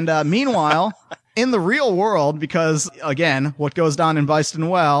 And meanwhile, in the real world, because, again, what goes down in Byston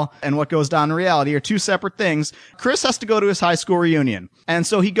Well and what goes down in reality are 2 separate things, Chris has to go to his high school reunion. And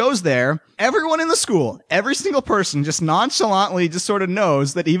so he goes there. Everyone in the school, every single person, just nonchalantly just sort of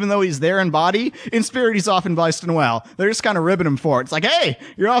knows that even though he's there in body, in spirit he's off in Byston Well. They're just kind of ribbing him for it. It's like, hey,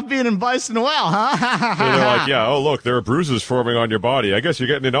 you're off being in Byston Well, huh? So they're like, yeah, oh, look, there are bruises forming on your body. I guess you're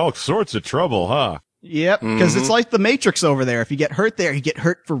getting in all sorts of trouble, huh? Yep, because it's like the Matrix over there. If you get hurt there, you get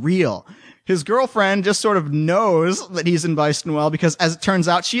hurt for real. His girlfriend just sort of knows that he's in Byston Well because, as it turns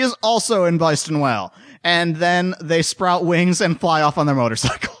out, she is also in Byston Well. And then they sprout wings and fly off on their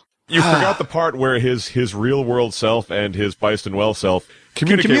motorcycle. You forgot the part where his real world self and his Byston Well self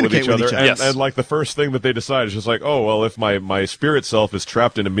communicate with each other. And like the first thing that they decide is just like, oh, well, if my spirit self is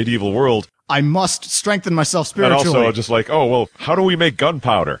trapped in a medieval world, I must strengthen myself spiritually. And also just like, oh, well, how do we make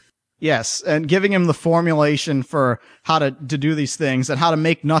gunpowder? Yes, and giving him the formulation for how to do these things and how to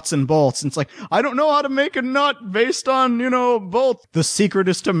make nuts and bolts. And it's like, I don't know how to make a nut based on, bolts. The secret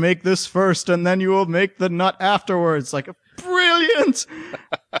is to make this first and then you will make the nut afterwards. Like, brilliant!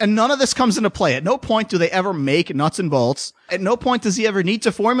 And none of this comes into play. At no point do they ever make nuts and bolts. At no point does he ever need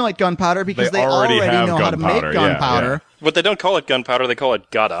to formulate gunpowder because they already know how to make gunpowder. Yeah. But they don't call it gunpowder, they call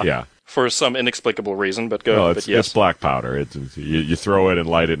it gada. Yeah. For some inexplicable reason, but yes. It's black powder. You throw it and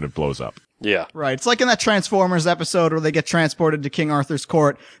light it and it blows up. Yeah. Right. It's like in that Transformers episode where they get transported to King Arthur's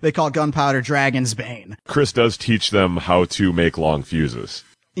court. They call gunpowder Dragon's Bane. Chris does teach them how to make long fuses.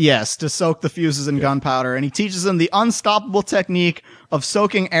 Yes, to soak the fuses in gunpowder. And he teaches them the unstoppable technique of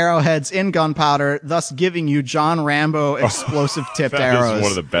soaking arrowheads in gunpowder, thus giving you John Rambo explosive-tipped arrows. That is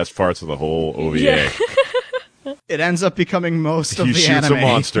one of the best parts of the whole OVA. Yeah. It ends up becoming most of the anime. He shoots a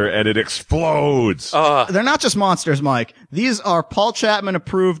monster and it explodes. They're not just monsters, Mike. These are Paul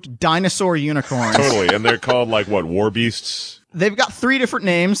Chapman-approved dinosaur unicorns. Totally, and they're called, war beasts? They've got 3 different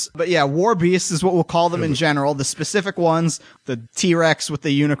names, but yeah, war beasts is what we'll call them in general. The specific ones, the T-Rex with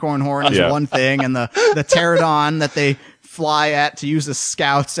the unicorn horn is one thing, and the pterodon that they fly at to use as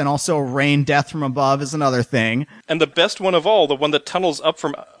scouts and also rain death from above is another thing. And the best one of all, the one that tunnels up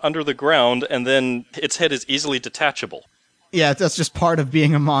from under the ground and then its head is easily detachable. Yeah, that's just part of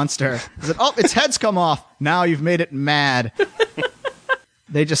being a monster. Its head's come off. Now you've made it mad.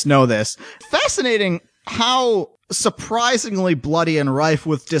 They just know this. Fascinating how surprisingly bloody and rife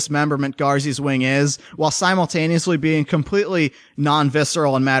with dismemberment Garzy's Wing is, while simultaneously being completely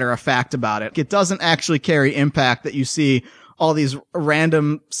non-visceral and matter-of-fact about it. It doesn't actually carry impact that you see all these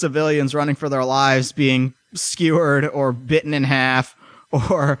random civilians running for their lives being skewered or bitten in half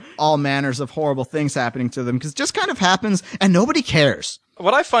or all manners of horrible things happening to them, because it just kind of happens and nobody cares.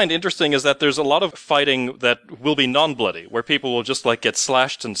 What I find interesting is that there's a lot of fighting that will be non-bloody, where people will just like get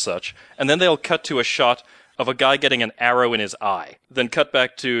slashed and such, and then they'll cut to a shot of a guy getting an arrow in his eye, then cut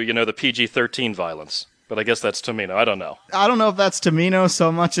back to, you know, the PG-13 violence. But I guess that's Tomino. I don't know. I don't know if that's Tomino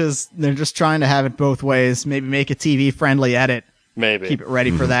so much as they're just trying to have it both ways. Maybe make a TV-friendly edit. Maybe. Keep it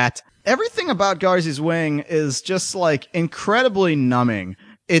ready for that. Everything about Garzy's Wing is just, like, incredibly numbing.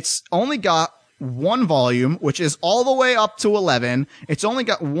 It's only got one volume, which is all the way up to 11. It's only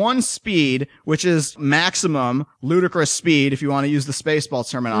got one speed, which is maximum ludicrous speed, if you want to use the Spaceball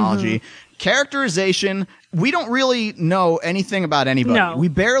terminology. Characterization, we don't really know anything about anybody. No. We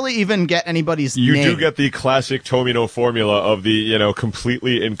barely even get anybody's You name. do get the classic Tomino formula of the, you know,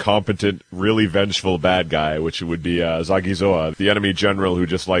 completely incompetent, really vengeful bad guy, which would be Zagizoa, the enemy general who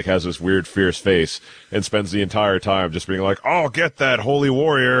just, like, has this weird, fierce face and spends the entire time just being like, I'll get that holy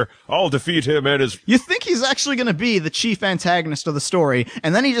warrior, I'll defeat him and his... You think he's actually going to be the chief antagonist of the story,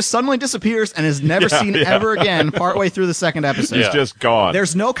 and then he just suddenly disappears and is never seen ever again partway through the second episode. He's just gone.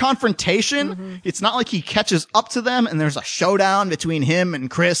 There's no confrontation. It's not like he catches up to them and there's a showdown between him and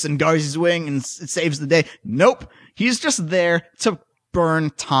Chris and Garzy's Wing and it saves the day. Nope. He's just there to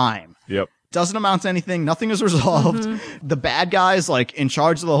burn time. Yep. Doesn't amount to anything. Nothing is resolved. The bad guys, like, in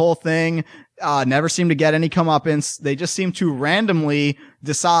charge of the whole thing, never seem to get any comeuppance. They just seem to randomly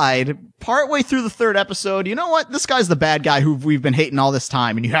decide partway through the third episode, you know what? This guy's the bad guy who we've been hating all this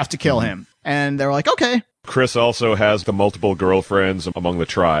time and you have to kill him. And they're like, okay. Chris also has the multiple girlfriends among the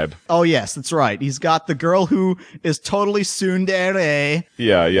tribe. Oh, yes, that's right. He's got the girl who is totally tsundere.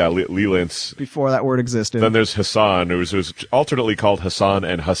 Yeah, Leland. Before that word existed. Then there's Hassan, who's alternately called Hassan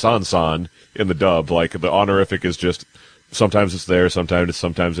and Hassan-san in the dub. Like, the honorific is just, sometimes it's there,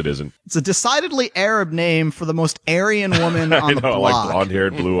 sometimes it isn't. It's a decidedly Arab name for the most Aryan woman on the block. Like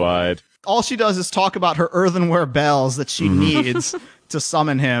blonde-haired, blue-eyed. All she does is talk about her earthenware bells that she needs to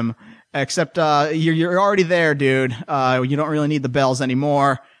summon him. Except, you're already there, dude. You don't really need the bells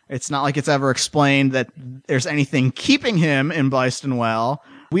anymore. It's not like it's ever explained that there's anything keeping him in Bystonwell.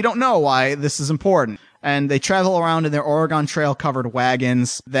 We don't know why this is important. And they travel around in their Oregon Trail covered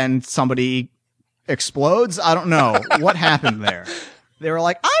wagons. Then somebody explodes. I don't know what happened there. They were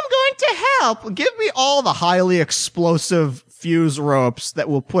like, I'm going to help. Give me all the highly explosive fuse ropes that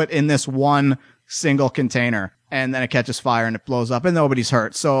we'll put in this one single container. And then it catches fire and it blows up and nobody's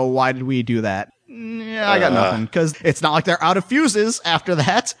hurt. So why did we do that? Yeah, I got nothing. Because it's not like they're out of fuses after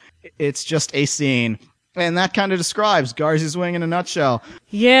that. It's just a scene. And that kind of describes Garzy's Wing in a nutshell.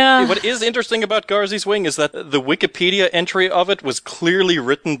 Yeah. What is interesting about Garzy's Wing is that the Wikipedia entry of it was clearly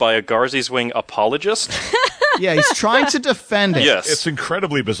written by a Garzy's Wing apologist. Yeah, he's trying to defend it. Yes. It's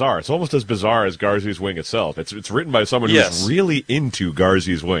incredibly bizarre. It's almost as bizarre as Garzy's Wing itself. It's written by someone who's really into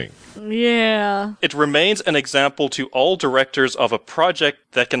Garzy's Wing. Yeah. It remains an example to all directors of a project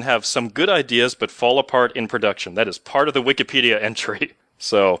that can have some good ideas but fall apart in production. That is part of the Wikipedia entry.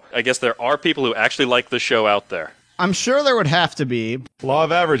 So, I guess there are people who actually like the show out there. I'm sure there would have to be. Law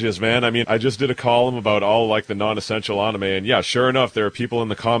of averages, man. I mean, I just did a column about all, like, the non-essential anime, and yeah, sure enough, there are people in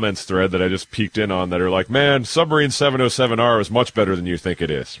the comments thread that I just peeked in on that are like, man, Submarine 707R is much better than you think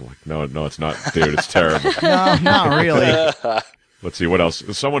it is. I'm like, no, it's not, dude, it's terrible. No, not really. Let's see, what else?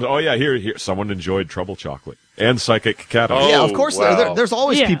 Here, someone enjoyed Trouble Chocolate. And Psychic Cat. Oh, yeah, of course, wow. there's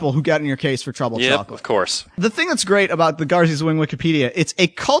always people who get in your case for Trouble Yep, Chocolate. of course. The thing that's great about the Garzy's Wing Wikipedia, it's a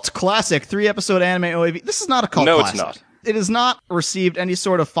cult classic 3-episode anime OAV. This is not a cult classic. No, it's not. It has not received any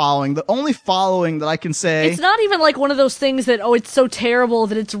sort of following. The only following that I can say... It's not even like one of those things that, it's so terrible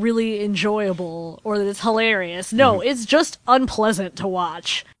that it's really enjoyable or that it's hilarious. No, it's just unpleasant to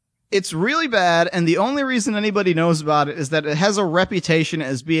watch. It's really bad, and the only reason anybody knows about it is that it has a reputation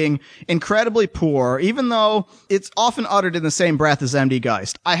as being incredibly poor, even though it's often uttered in the same breath as MD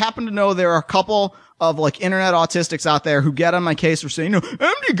Geist. I happen to know there are a couple of, like, internet autistics out there who get on my case for saying,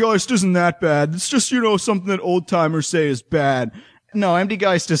 MD Geist isn't that bad. It's just, something that old-timers say is bad. No, MD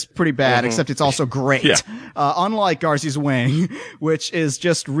Geist is pretty bad, except it's also great. Yeah. Unlike Garzy's Wing, which is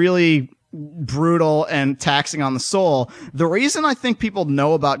just really brutal and taxing on the soul. The reason I think people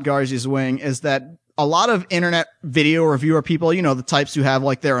know about Garzy's Wing is that a lot of internet video reviewer people, the types who have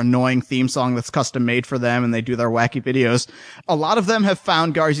like their annoying theme song that's custom made for them and they do their wacky videos. A lot of them have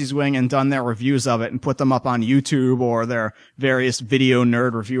found Garzy's Wing and done their reviews of it and put them up on YouTube or their various video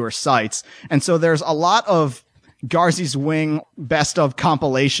nerd reviewer sites. And so there's a lot of Garzy's Wing best of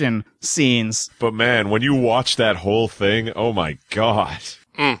compilation scenes. But man, when you watch that whole thing, oh my god.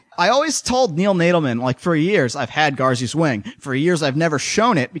 I always told Neil Nadelman, for years, I've had Garzy's Wing. For years, I've never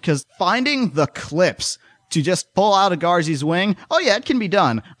shown it because finding the clips To just pull out a Garzy's wing, oh yeah, it can be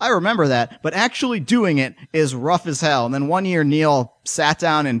done. I remember that. But actually doing it is rough as hell. And then one year, Neil sat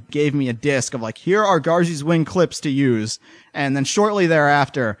down and gave me a disc of like, here are Garzy's wing clips to use. And then shortly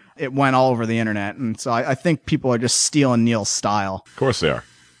thereafter, it went all over the internet. And so I think people are just stealing Neil's style. Of course they are.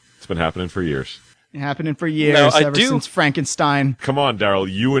 It's been happening for years. Happening for years, ever since Frankenstein. Come on,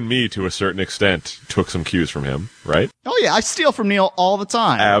 Daryl, you and me, to a certain extent, took some cues from him, right? Oh yeah, I steal from Neil all the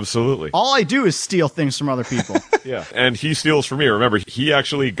time. Absolutely. All I do is steal things from other people. Yeah, and he steals from me. Remember, he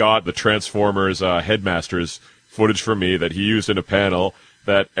actually got the Transformers Headmasters footage from me that he used in a panel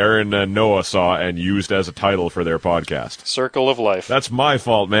that Aaron and Noah saw and used as a title for their podcast. Circle of life. That's my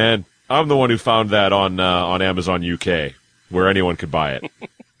fault, man. I'm the one who found that on Amazon UK, where anyone could buy it.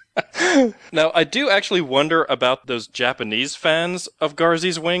 Now, I do actually wonder about those Japanese fans of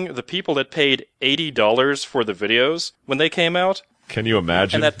Garzy's Wing, the people that paid $80 for the videos when they came out. Can you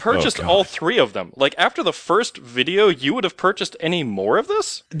imagine? And that purchased all three of them. Like, after the first video, you would have purchased any more of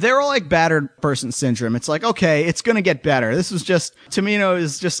this? They're like battered person syndrome. It's like, okay, it's going to get better. This was just, Tomino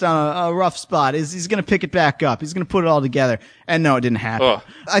is just on a rough spot. He's going to pick it back up. He's going to put it all together. And no, it didn't happen. Ugh.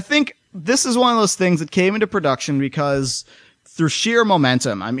 I think this is one of those things that came into production because through sheer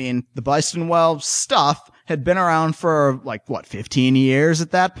momentum. I mean, the Byston Well stuff had been around for 15 years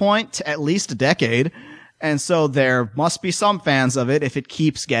at that point, at least a decade. And so there must be some fans of it if it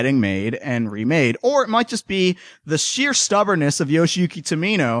keeps getting made and remade. Or it might just be the sheer stubbornness of Yoshiyuki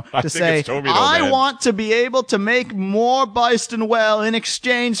Tomino to say, I want to be able to make more Byston Well in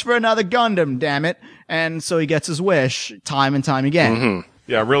exchange for another Gundam, damn it. And so he gets his wish time and time again. Mm-hmm.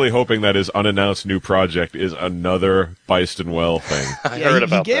 Yeah, I'm really hoping that his unannounced new project is another Byston Well thing. I heard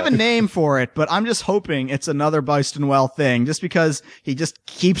about that. He gave a name for it, but I'm just hoping it's another Byston Well thing, just because he just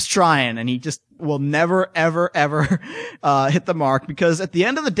keeps trying and he just will never, ever, ever hit the mark, because at the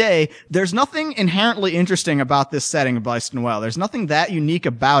end of the day, there's nothing inherently interesting about this setting of Byston Well. There's nothing that unique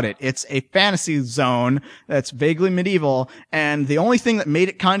about it. It's a fantasy zone that's vaguely medieval, and the only thing that made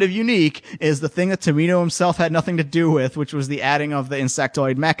it kind of unique is the thing that Tomino himself had nothing to do with, which was the adding of the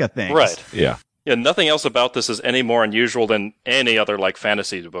insectoid mecha things. Right. Yeah. Yeah, nothing else about this is any more unusual than any other,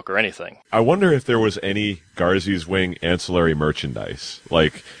 fantasy book or anything. I wonder if there was any Garzy's Wing ancillary merchandise.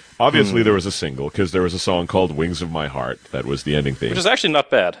 Obviously there was a single, because there was a song called Wings of My Heart that was the ending theme. Which is actually not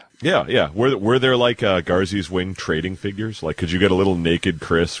bad. Yeah. Were there Garzy's Wing trading figures? Could you get a little naked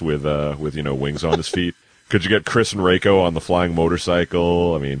Chris with wings on his feet? Could you get Chris and Reiko on the flying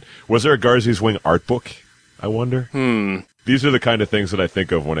motorcycle? I mean, was there a Garzy's Wing art book? I wonder. These are the kind of things that I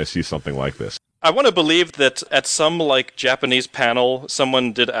think of when I see something like this. I want to believe that at some, Japanese panel,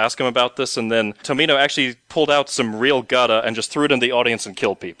 someone did ask him about this, and then Tomino actually pulled out some real gutta and just threw it in the audience and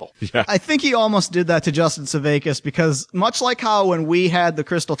killed people. Yeah. I think he almost did that to Justin Savakis, because much like how when we had the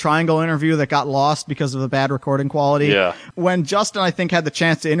Crystal Triangle interview that got lost because of the bad recording quality, when Justin, I think, had the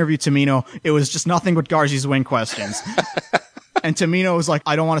chance to interview Tomino, it was just nothing but Garzy's Wing questions. And Tomino was like,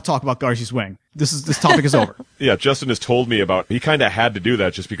 I don't want to talk about Garzy's Wing. This topic is over. Yeah, Justin has told me he kind of had to do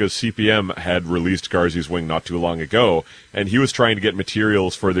that just because CPM had released Garzy's Wing not too long ago, and he was trying to get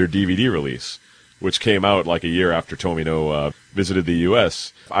materials for their DVD release, which came out a year after Tomino visited the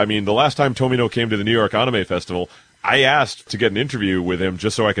U.S. I mean, the last time Tomino came to the New York Anime Festival, I asked to get an interview with him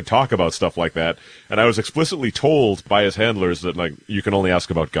just so I could talk about stuff like that, and I was explicitly told by his handlers that, you can only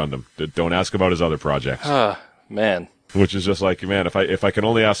ask about Gundam. Don't ask about his other projects. Man. Which is just man, if I can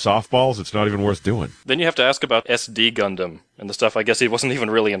only ask softballs, it's not even worth doing. Then you have to ask about SD Gundam and the stuff I guess he wasn't even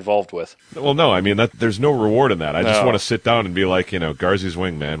really involved with. Well, no, I mean, there's no reward in that. I just want to sit down and be Garzy's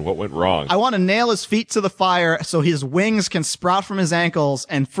Wing, man, what went wrong? I want to nail his feet to the fire so his wings can sprout from his ankles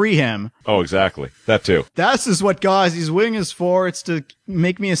and free him. Oh, exactly. That too. This is what Garzy's Wing is for. It's to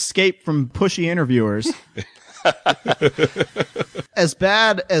make me escape from pushy interviewers. As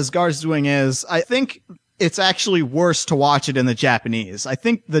bad as Garzy's Wing is, I think it's actually worse to watch it in the Japanese. I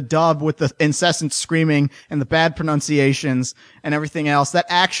think the dub with the incessant screaming and the bad pronunciations and everything else, that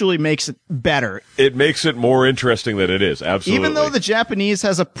actually makes it better. It makes it more interesting than it is, absolutely. Even though the Japanese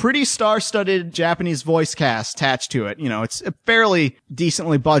has a pretty star-studded Japanese voice cast attached to it, it's a fairly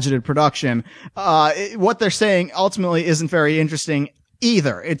decently budgeted production, what they're saying ultimately isn't very interesting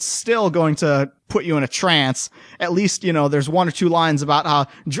either. It's still going to put you in a trance. At least, there's one or two lines about how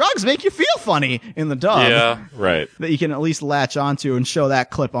drugs make you feel funny in the dub. Yeah, right. That you can at least latch onto and show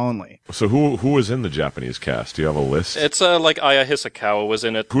that clip only. So who was in the Japanese cast? Do you have a list? It's Aya Hisakawa was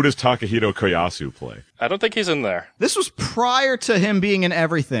in it. Who does Takehito Koyasu play? I don't think he's in there. This was prior to him being in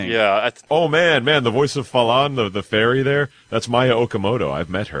everything. Yeah. Oh man, the voice of Falan, the fairy there, that's Maya Okamoto. I've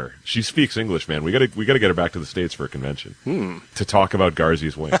met her. She speaks English, man. We gotta get her back to the States for a convention. To talk about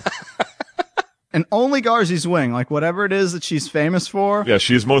Garzy's Wing. And only Garzy's Wing, like whatever it is that she's famous for. Yeah,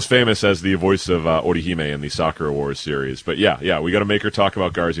 she's most famous as the voice of Orihime in the Sakura Wars series. But yeah, we got to make her talk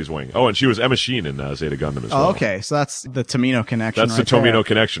about Garzy's Wing. Oh, and she was Emma Sheen in Zeta Gundam as well. Oh, okay, so that's the Tomino connection. That's the Tomino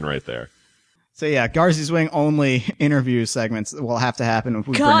connection right there. So yeah, Garzy's Wing only interview segments will have to happen if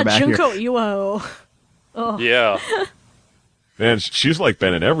we bring her back Junko here. Iwao. Oh. Yeah. Man, she's like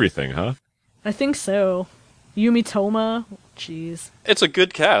been in everything, huh? I think so. Yumi Toma. Jeez. It's a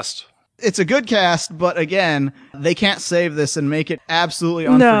good cast. It's a good cast, but again, they can't save this and make it absolutely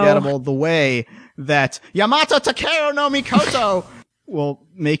unforgettable the way that Yamato Takeru no Mikoto will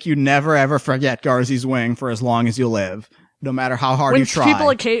make you never ever forget Garzy's Wing for as long as you live, no matter how hard you try.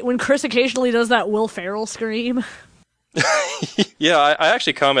 When Chris occasionally does that Will Ferrell scream. Yeah, I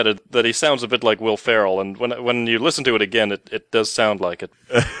actually commented that he sounds a bit like Will Ferrell, and when you listen to it again, it does sound like it.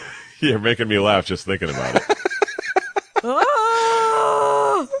 You're making me laugh just thinking about it.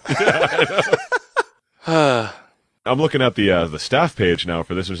 I'm looking at the staff page now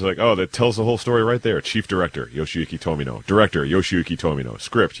for this. It's like, oh, that tells the whole story right there. Chief Director, Yoshiyuki Tomino. Director, Yoshiyuki Tomino.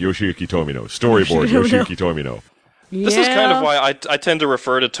 Script, Yoshiyuki Tomino. Storyboard, Yoshiyuki Tomino. Yeah. This is kind of why I tend to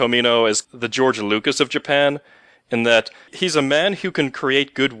refer to Tomino as the George Lucas of Japan, in that he's a man who can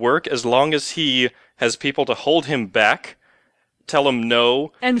create good work as long as he has people to hold him back, tell him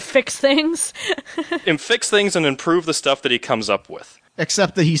no. And fix things. And fix things and improve the stuff that he comes up with.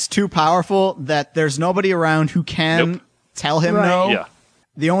 Except that he's too powerful that there's nobody around who can tell him no. Yeah.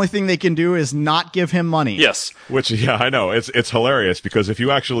 The only thing they can do is not give him money. Yes. Which, yeah, I know. It's hilarious because if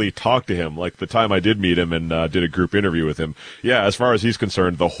you actually talk to him, like the time I did meet him and did a group interview with him, yeah, as far as he's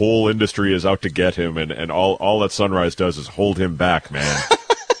concerned, the whole industry is out to get him, and all that Sunrise does is hold him back, man.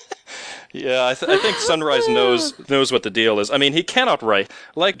 Yeah, I think Sunrise knows what the deal is. I mean, he cannot write.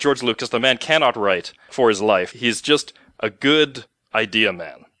 Like George Lucas, the man cannot write for his life. He's just a good idea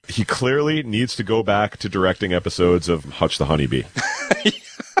man. He clearly needs to go back to directing episodes of Hutch the Honeybee.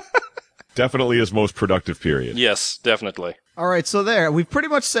 Definitely his most productive period. Yes, definitely. All right, so there. We've pretty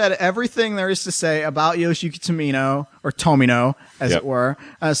much said everything there is to say about Yoshiyuki Tomino, or Tomino, as it were.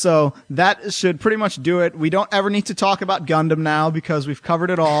 So that should pretty much do it. We don't ever need to talk about Gundam now because we've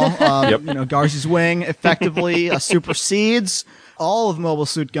covered it all. Garzy's Wing effectively supersedes all of Mobile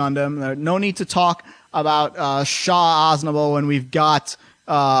Suit Gundam. No need to talk about Shah Aznable when we've got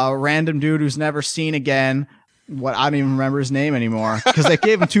random dude who's never seen again. I don't even remember his name anymore because they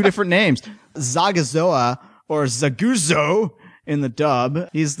gave him two different names. Zagazoa or Zaguzo in the dub.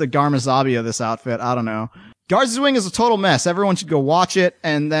 He's the Garmazabi of this outfit. I don't know. Garzy's Wing is a total mess. Everyone should go watch it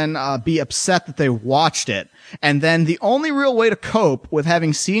and then be upset that they watched it. And then the only real way to cope with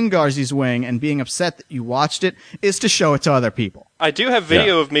having seen Garzy's Wing and being upset that you watched it is to show it to other people. I do have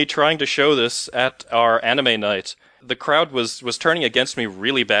video of me trying to show this at our anime night. The crowd was turning against me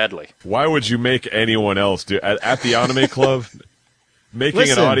really badly. Why would you make anyone else do at the anime club? Making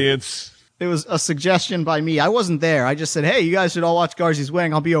an audience. It was a suggestion by me. I wasn't there. I just said, hey, you guys should all watch Garzy's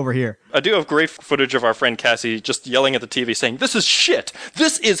Wing. I'll be over here. I do have great footage of our friend Cassie just yelling at the TV saying, this is shit!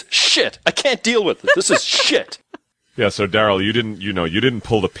 This is shit! I can't deal with it! This is shit! Yeah, so Daryl, you didn't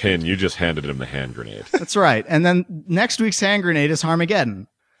pull the pin, you just handed him the hand grenade. That's right. And then next week's hand grenade is Harmageddon.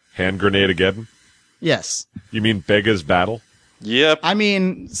 Hand grenade again? Yes. You mean Bega's Battle? Yep. I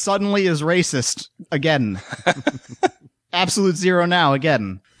mean, suddenly is racist again. Absolute Zero now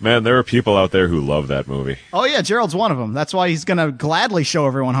again. Man, there are people out there who love that movie. Oh yeah, Gerald's one of them. That's why he's going to gladly show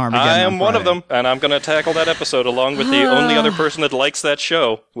everyone Harmageddon. I am one of them, and I'm going to tackle that episode along with the only other person that likes that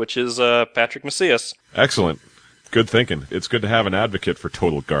show, which is Patrick Macias. Excellent. Good thinking. It's good to have an advocate for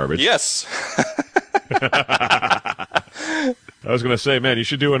total garbage. Yes. I was going to say, man, you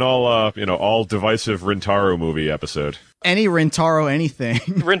should do an all divisive Rintaro movie episode. Any Rintaro anything.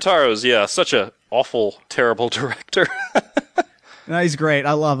 Rintaro's, such a awful, terrible director. No, he's great.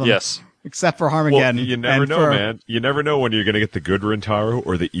 I love him. Yes. Except for Harmageddon. Well, you never know, man. You never know when you're going to get the good Rintaro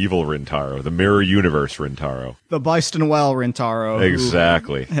or the evil Rintaro, the Mirror Universe Rintaro. The Byston Well Rintaro.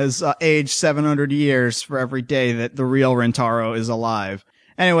 Exactly. Has aged 700 years for every day that the real Rintaro is alive.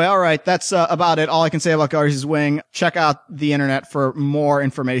 Anyway, all right, that's about it. All I can say about Garzy's Wing. Check out the internet for more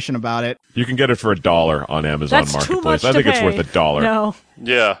information about it. You can get it for $1 on Amazon That's Marketplace. Too much I think to it's pay. worth $1. No.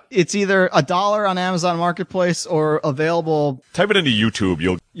 Yeah. It's either $1 on Amazon Marketplace or available. Type it into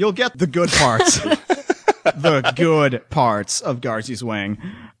YouTube. You'll get the good parts. The good parts of Garzy's Wing.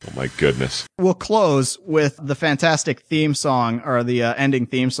 Oh my goodness. We'll close with the fantastic theme song, or the ending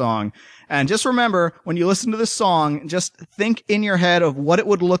theme song. And just remember, when you listen to this song, just think in your head of what it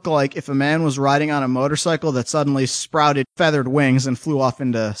would look like if a man was riding on a motorcycle that suddenly sprouted feathered wings and flew off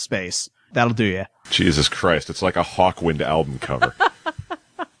into space. That'll do you. Jesus Christ, it's like a Hawkwind album cover.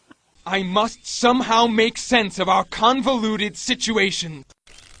 I must somehow make sense of our convoluted situation.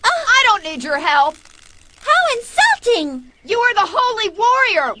 I don't need your help. How insulting! You are the holy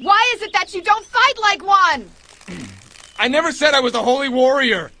warrior. Why is it that you don't fight like one? I never said I was a holy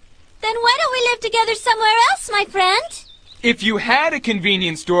warrior. Then why don't we live together somewhere else, my friend? If you had a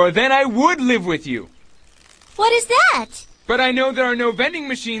convenience store, then I would live with you. What is that? But I know there are no vending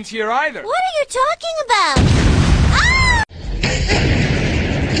machines here either. What are you talking about? Ah!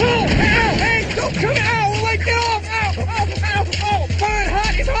 Ow! Ow! Hey! Don't come out! Like, get off! Ow! Ow! Ow! Oh! Burn!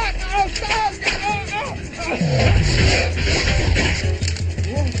 Hot! It's hot! Oh! Stop!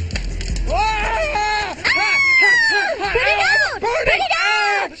 Put it out! Put it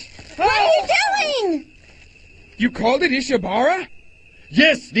out! What are you doing? You called it Ishibara?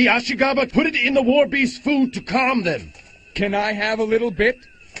 Yes, the Ashigaba put it in the war beast's food to calm them. Can I have a little bit?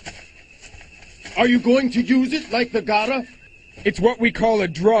 Are you going to use it like the Gara? It's what we call a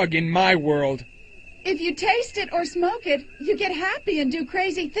drug in my world. If you taste it or smoke it, you get happy and do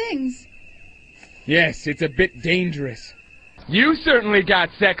crazy things. Yes, it's a bit dangerous. You certainly got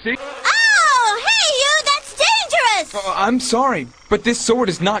sexy. Oh, hey you, that's dangerous! I'm sorry, but this sword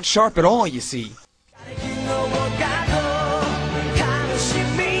is not sharp at all, you see.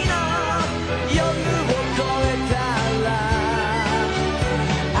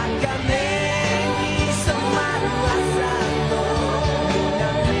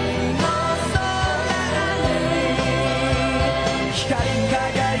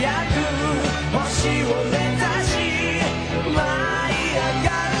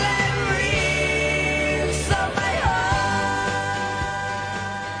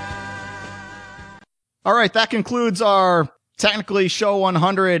 All right, that concludes our technically show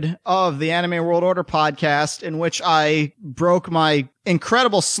 100 of the Anime World Order podcast, in which I broke my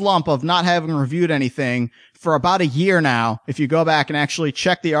incredible slump of not having reviewed anything for about a year now. If you go back and actually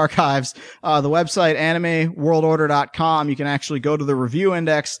check the archives, the website animeworldorder.com, you can actually go to the review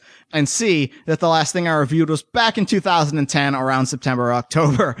index and see that the last thing I reviewed was back in 2010, around September or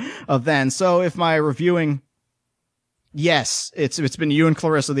October of then. So if my reviewing... Yes, it's been you and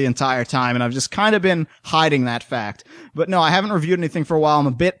Clarissa the entire time, and I've just kind of been hiding that fact. But no, I haven't reviewed anything for a while. I'm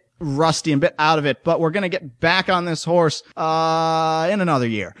a bit rusty and a bit out of it, but we're gonna get back on this horse, in another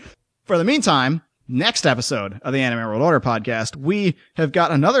year. For the meantime, next episode of the Anime World Order podcast, we have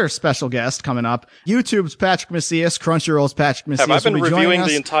got another special guest coming up. YouTube's Patrick Macias, Crunchyroll's Patrick Macias. Have I been will be reviewing joining us,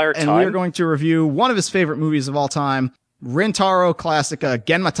 the entire time? and we're going to review one of his favorite movies of all time, Rintaro Classica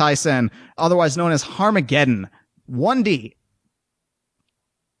Genma Taisen, otherwise known as Harmageddon. 1D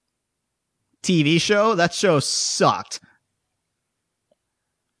TV show. That show sucked.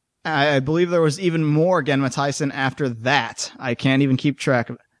 I believe there was even more Genma Taisen after that. I can't even keep track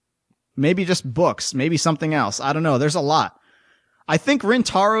of it. Maybe just books, maybe something else. I don't know. There's a lot. I think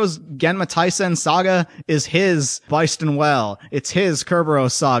Rintaro's Genma Taisen saga is his Byston Well. It's his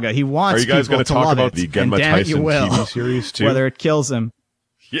Kerberos saga. He wants people to love it. Are you guys going to talk about the Genma Taisen TV series too? Whether it kills him.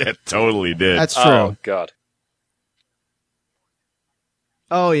 Yeah, it totally did. That's true. Oh, God.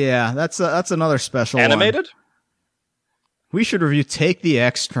 Oh yeah, that's another special Animated? one. We should review Take the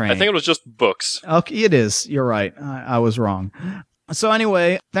X Train. I think it was just books. Okay, it is. You're right. I was wrong. So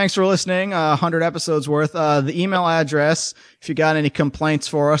anyway, thanks for listening. 100 episodes worth. The email address, if you got any complaints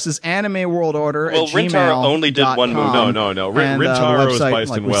for us, is animeworldorder@gmail.com. Well, Rintaro only did one movie. No. Rintaro's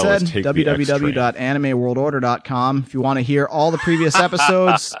Byston Well is Take the X Train. www.animeworldorder.com. If you want to hear all the previous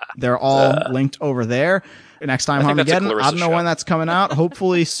episodes, they're all linked over there. Next time, Harmageddon. I don't know when that's coming out.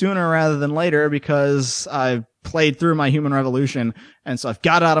 Hopefully sooner rather than later, because I've played through my Human Revolution, and so I've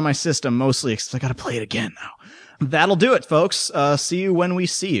got it out of my system mostly because I got to play it again now. That'll do it, folks. See you when we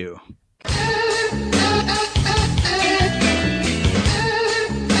see you.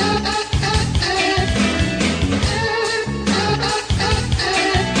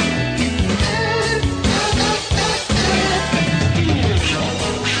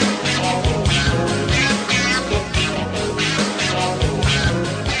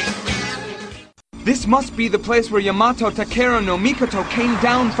 This must be the place where Yamato Takeru no Mikoto came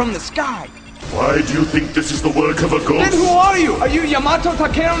down from the sky. Why do you think this is the work of a ghost? Then who are you? Are you Yamato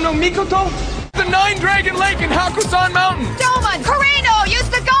Takeru no Mikoto? The Nine-Dragon Lake in Hakusan Mountain! Doman! Karino! Use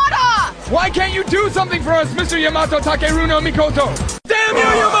the Gada! Why can't you do something for us, Mr. Yamato Takeru no Mikoto? Damn you,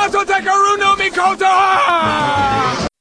 Yamato Takeru no Mikoto!